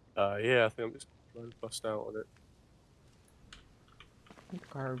 Yeah, I think I'm just trying to bust out on it. I think the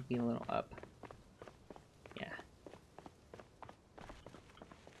car would be a little up. Yeah.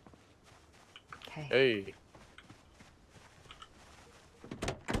 Okay. Hey.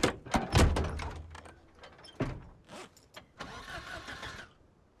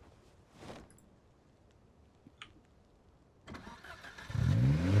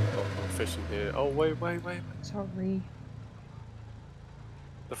 Oh, fish in here. Oh, wait. Sorry.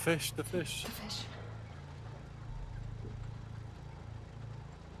 The fish. The fish.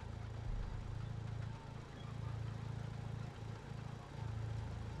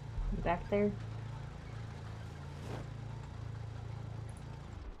 You back there?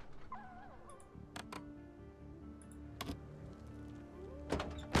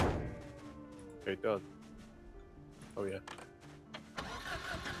 Okay, done. Oh, yeah.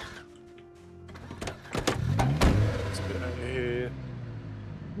 Let's get out of here.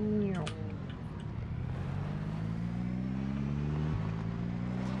 Meow.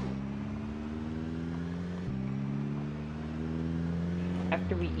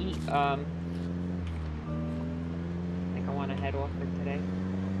 After we eat head off for today.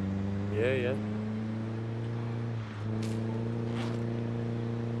 Yeah, yeah.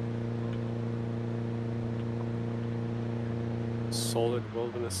 Solid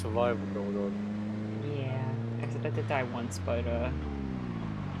wilderness survival going on. Yeah, except I did die once, but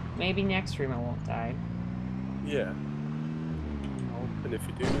maybe next stream I won't die. Yeah. Nope. And if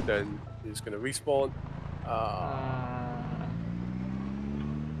you do, then he's gonna respawn.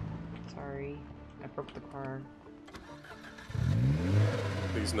 Sorry, I broke the car.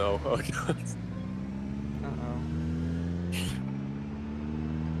 Please no. Oh god.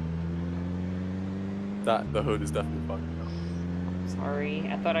 Uh-oh. The hood is definitely fucked up. Sorry,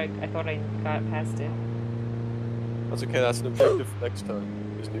 I thought I got past it. That's okay, that's an objective for next time.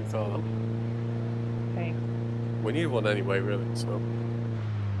 This new car. Okay. We need one anyway, really, so.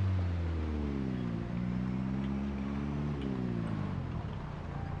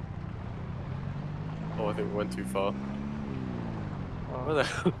 Oh, I think we went too far. Where Well, the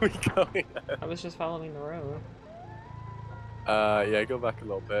hell are we going at? I was just following the road. Yeah, go back a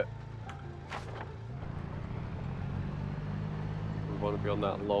little bit. We want to be on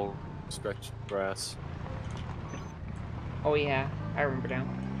that long stretch of grass. Oh yeah, I remember now.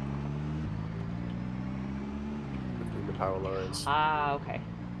 Between the power lines. Ah, okay.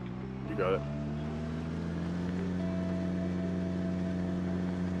 You got it.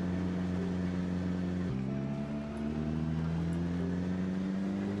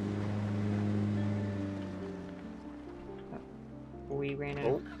 We ran out.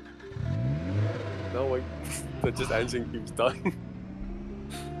 Oh. No, wait. The just engine keeps dying.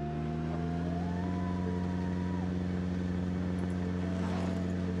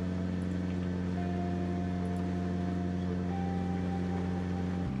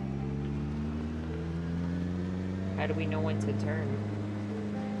 How do we know when to turn?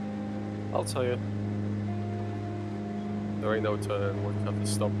 I'll tell you. There ain't no turn. We'll just have to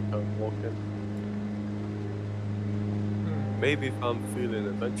stop and walk in. Maybe if I'm feeling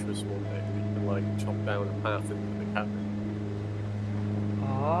adventurous one day, we can like chop down a path into the cabin.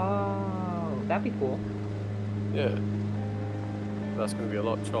 Oh, that'd be cool. Yeah. That's going to be a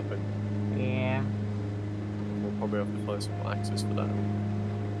lot of chopping. Yeah. We'll probably have to find some access for that.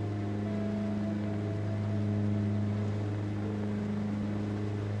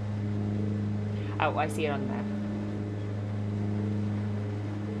 Oh, I see it on the map.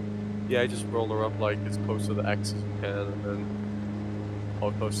 Yeah, just roll her up like as close to the X as you can, and then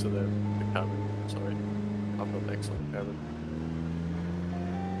or close to the cabin. Sorry, I've got the X on the cabin.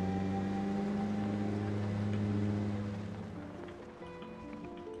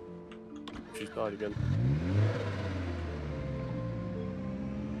 She's died again.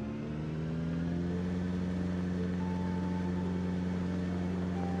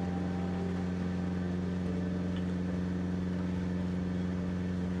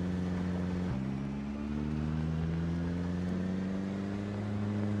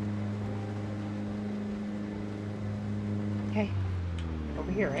 Okay.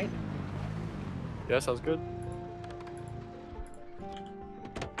 Over here, right? Yeah, sounds good.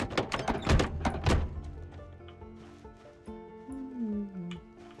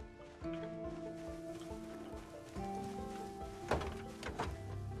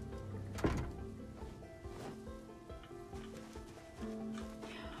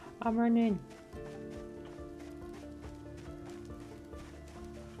 I'm running.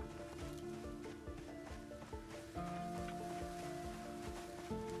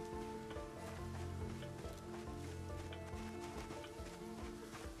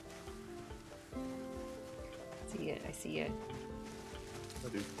 I see it. I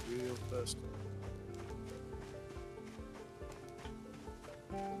do real fast.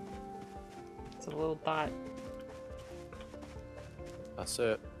 It's a little dot. That's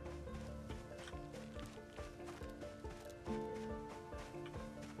it.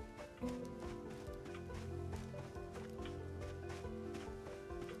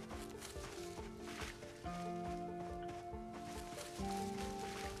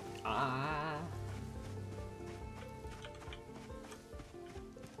 Ah.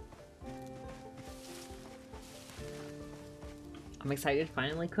 I'm excited to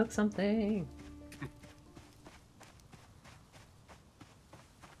finally cook something.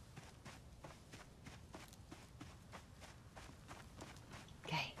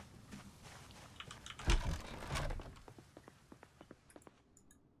 Okay.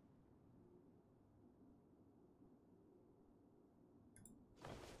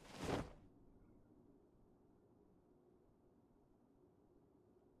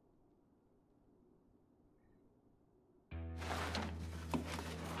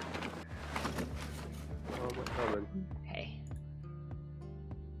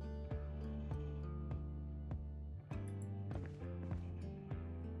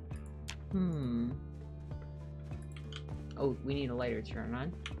 Hmm. Oh, we need a lighter to turn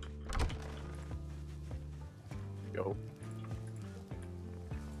on. Go.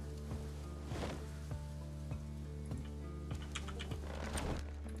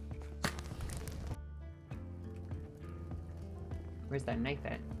 Where's that knife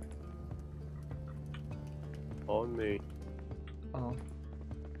at? On me. Oh.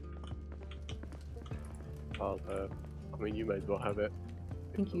 I'll I mean, you may as well have it.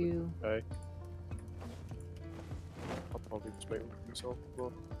 Thank you. Okay. I'll probably just make one for myself as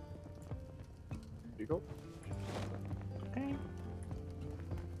well. Here you go. Okay.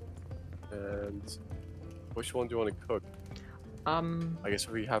 And which one do you want to cook? I guess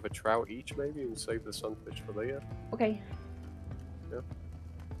if we have a trout each, maybe, and save the sunfish for later. Okay. Yeah.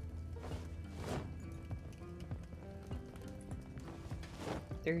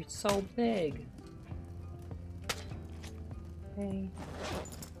 They're so big. Okay.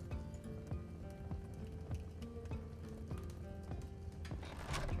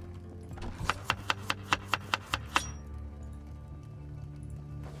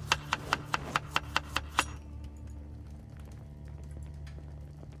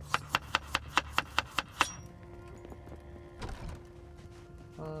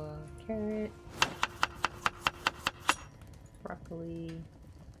 Carrot. Broccoli.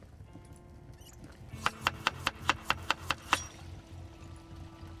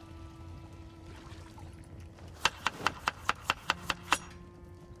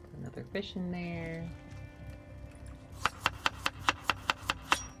 Another fish in there.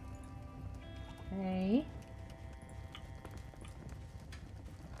 Okay.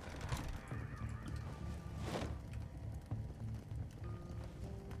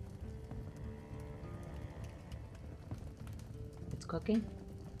 It's cooking.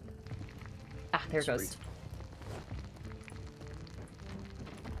 Ah, there it goes. Sweet.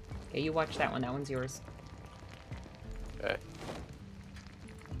 Okay, you watch that one. That one's yours. Okay.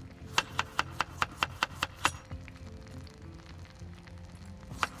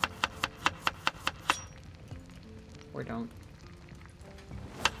 Or don't.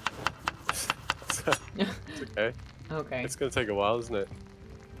 It's okay. Okay. It's gonna take a while, isn't it?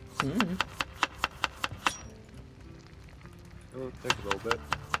 Mm. It'll take a little bit.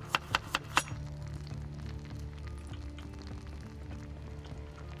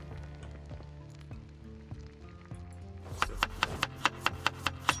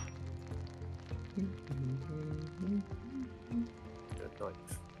 Good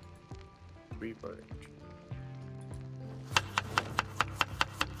knife. Reburn.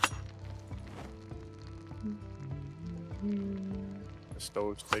 The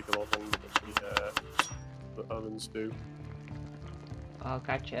stoves take a lot longer than the ovens do. Oh,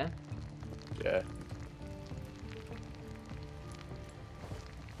 gotcha. Yeah.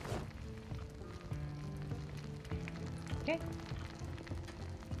 Okay.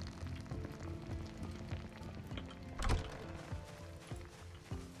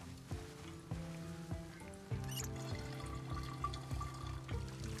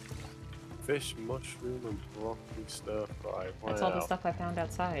 Fish, mushroom, and broccoli stir fry. That's all the stuff I found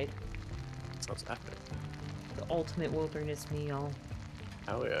outside. Sounds epic. The ultimate wilderness meal.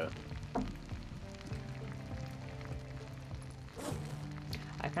 Hell yeah.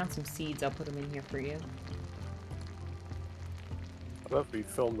 I found some seeds. I'll put them in here for you. I bet if we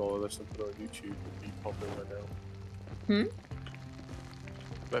filmed all of this and put it on YouTube, it'd be popular right now. Hmm?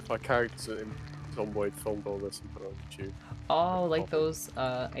 I bet if our characters in Zomboid filmed all this and put it on YouTube. Oh, like those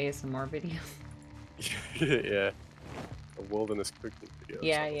ASMR videos. Yeah. A wilderness cooking video.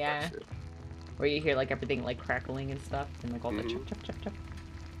 Yeah, something like yeah. that shit. Where you hear like everything like crackling and stuff, and like all the chop chop chop chop.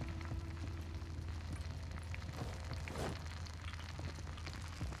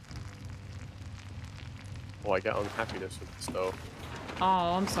 Oh, I get unhappiness with the stove. Oh,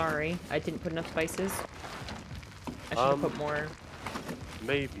 I'm sorry. I didn't put enough spices. I should have put more.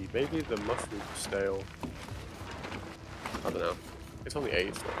 Maybe the mushrooms are stale. I don't know. It's only 8,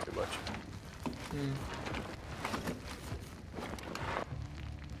 it's not too much. Hmm.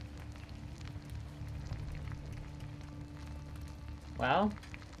 Well,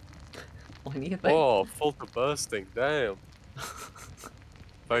 what do you think? Oh, full to bursting, damn.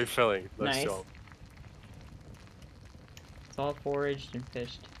 Very filling, nice Nice. job. It's all foraged and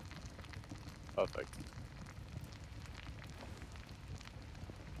fished. Perfect.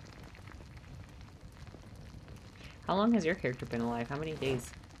 How long has your character been alive? How many days?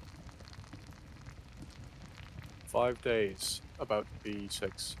 5 days, about to be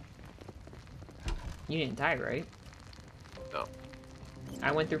 6. You didn't die, right? No.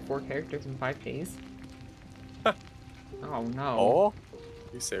 I went through 4 characters in 5 days. Oh no. Oh?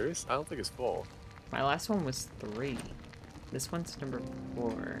 You serious? I don't think it's 4. My last one was 3. This one's number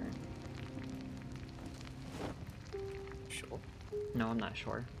 4. Sure. No, I'm not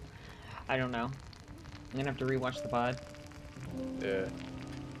sure. I don't know. I'm gonna have to rewatch the pod. Yeah.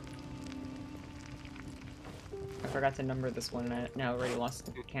 I forgot to number this one and I now already lost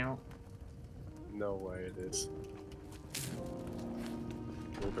the count. No way it is.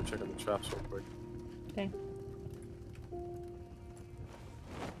 We'll go check on the traps real quick. Okay.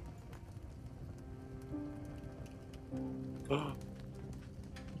 You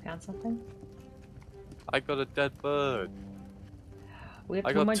found something? I got a dead bird. We have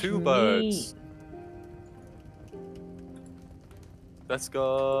I too got much 2 meat. birds. Let's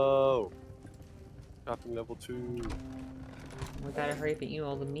go. Crafting level 2. We gotta hurry up and eat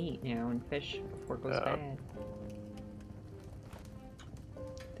all the meat now and fish before it goes Yeah. bad.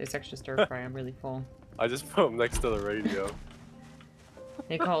 There's extra stir fry, I'm really full. I just put him next to the radio.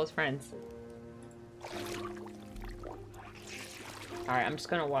 They call his friends. Alright, I'm just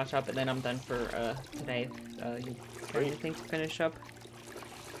gonna wash up and then I'm done for today. You got anything to finish up?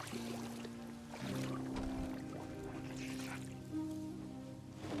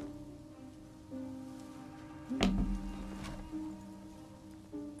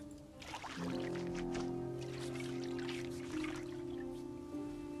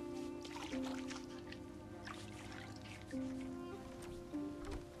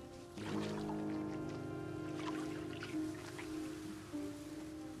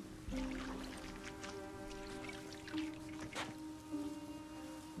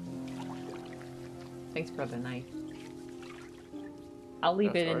 Thanks for the knife. I'll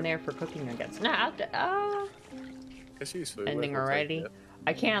leave That's it in alright. there for cooking, I guess. Nah, It's useful. ending We'll take already. it.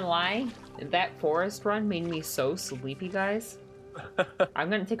 I can't lie. That forest run made me so sleepy, guys. I'm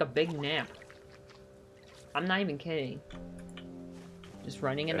gonna take a big nap. I'm not even kidding. Just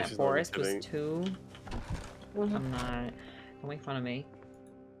running in Yeah, that she's not even forest was kidding. too... I'm not. Don't make fun of me.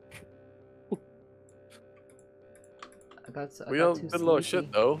 I got We too did a lot of sleepy.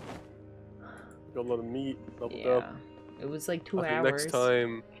 shit though. We got a lot of meat leveled up. Yeah. It was like 2 I think hours. next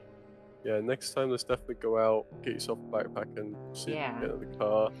time, next time let's definitely go out, get yourself a backpack and see if you Yeah. can get in the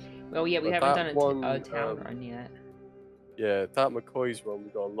car. Well, yeah, we But haven't that done a one, town run yet. Yeah, that McCoy's run, we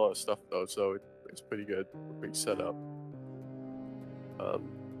got a lot of stuff though, so it's pretty good. We're pretty set up.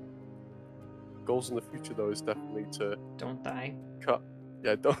 Goals in the future though is definitely to Don't die. cut.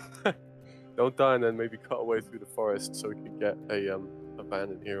 Yeah, don't don't die and then maybe cut away through the forest so we can get a van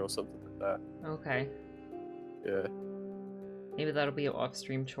in here or something like that. Okay. Yeah, Maybe that'll be an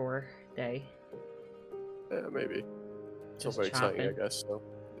off-stream chore day. yeah, maybe. It's Just not very exciting, I chopping. guess. So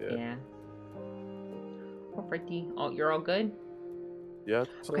yeah, Yeah. Alrighty. Oh, you're all good? yeah.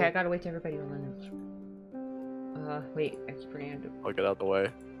 So Okay, I gotta wait till everybody runs. Wait, I keep forgetting to... I'll get out the way.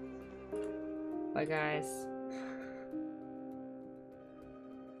 Bye, guys.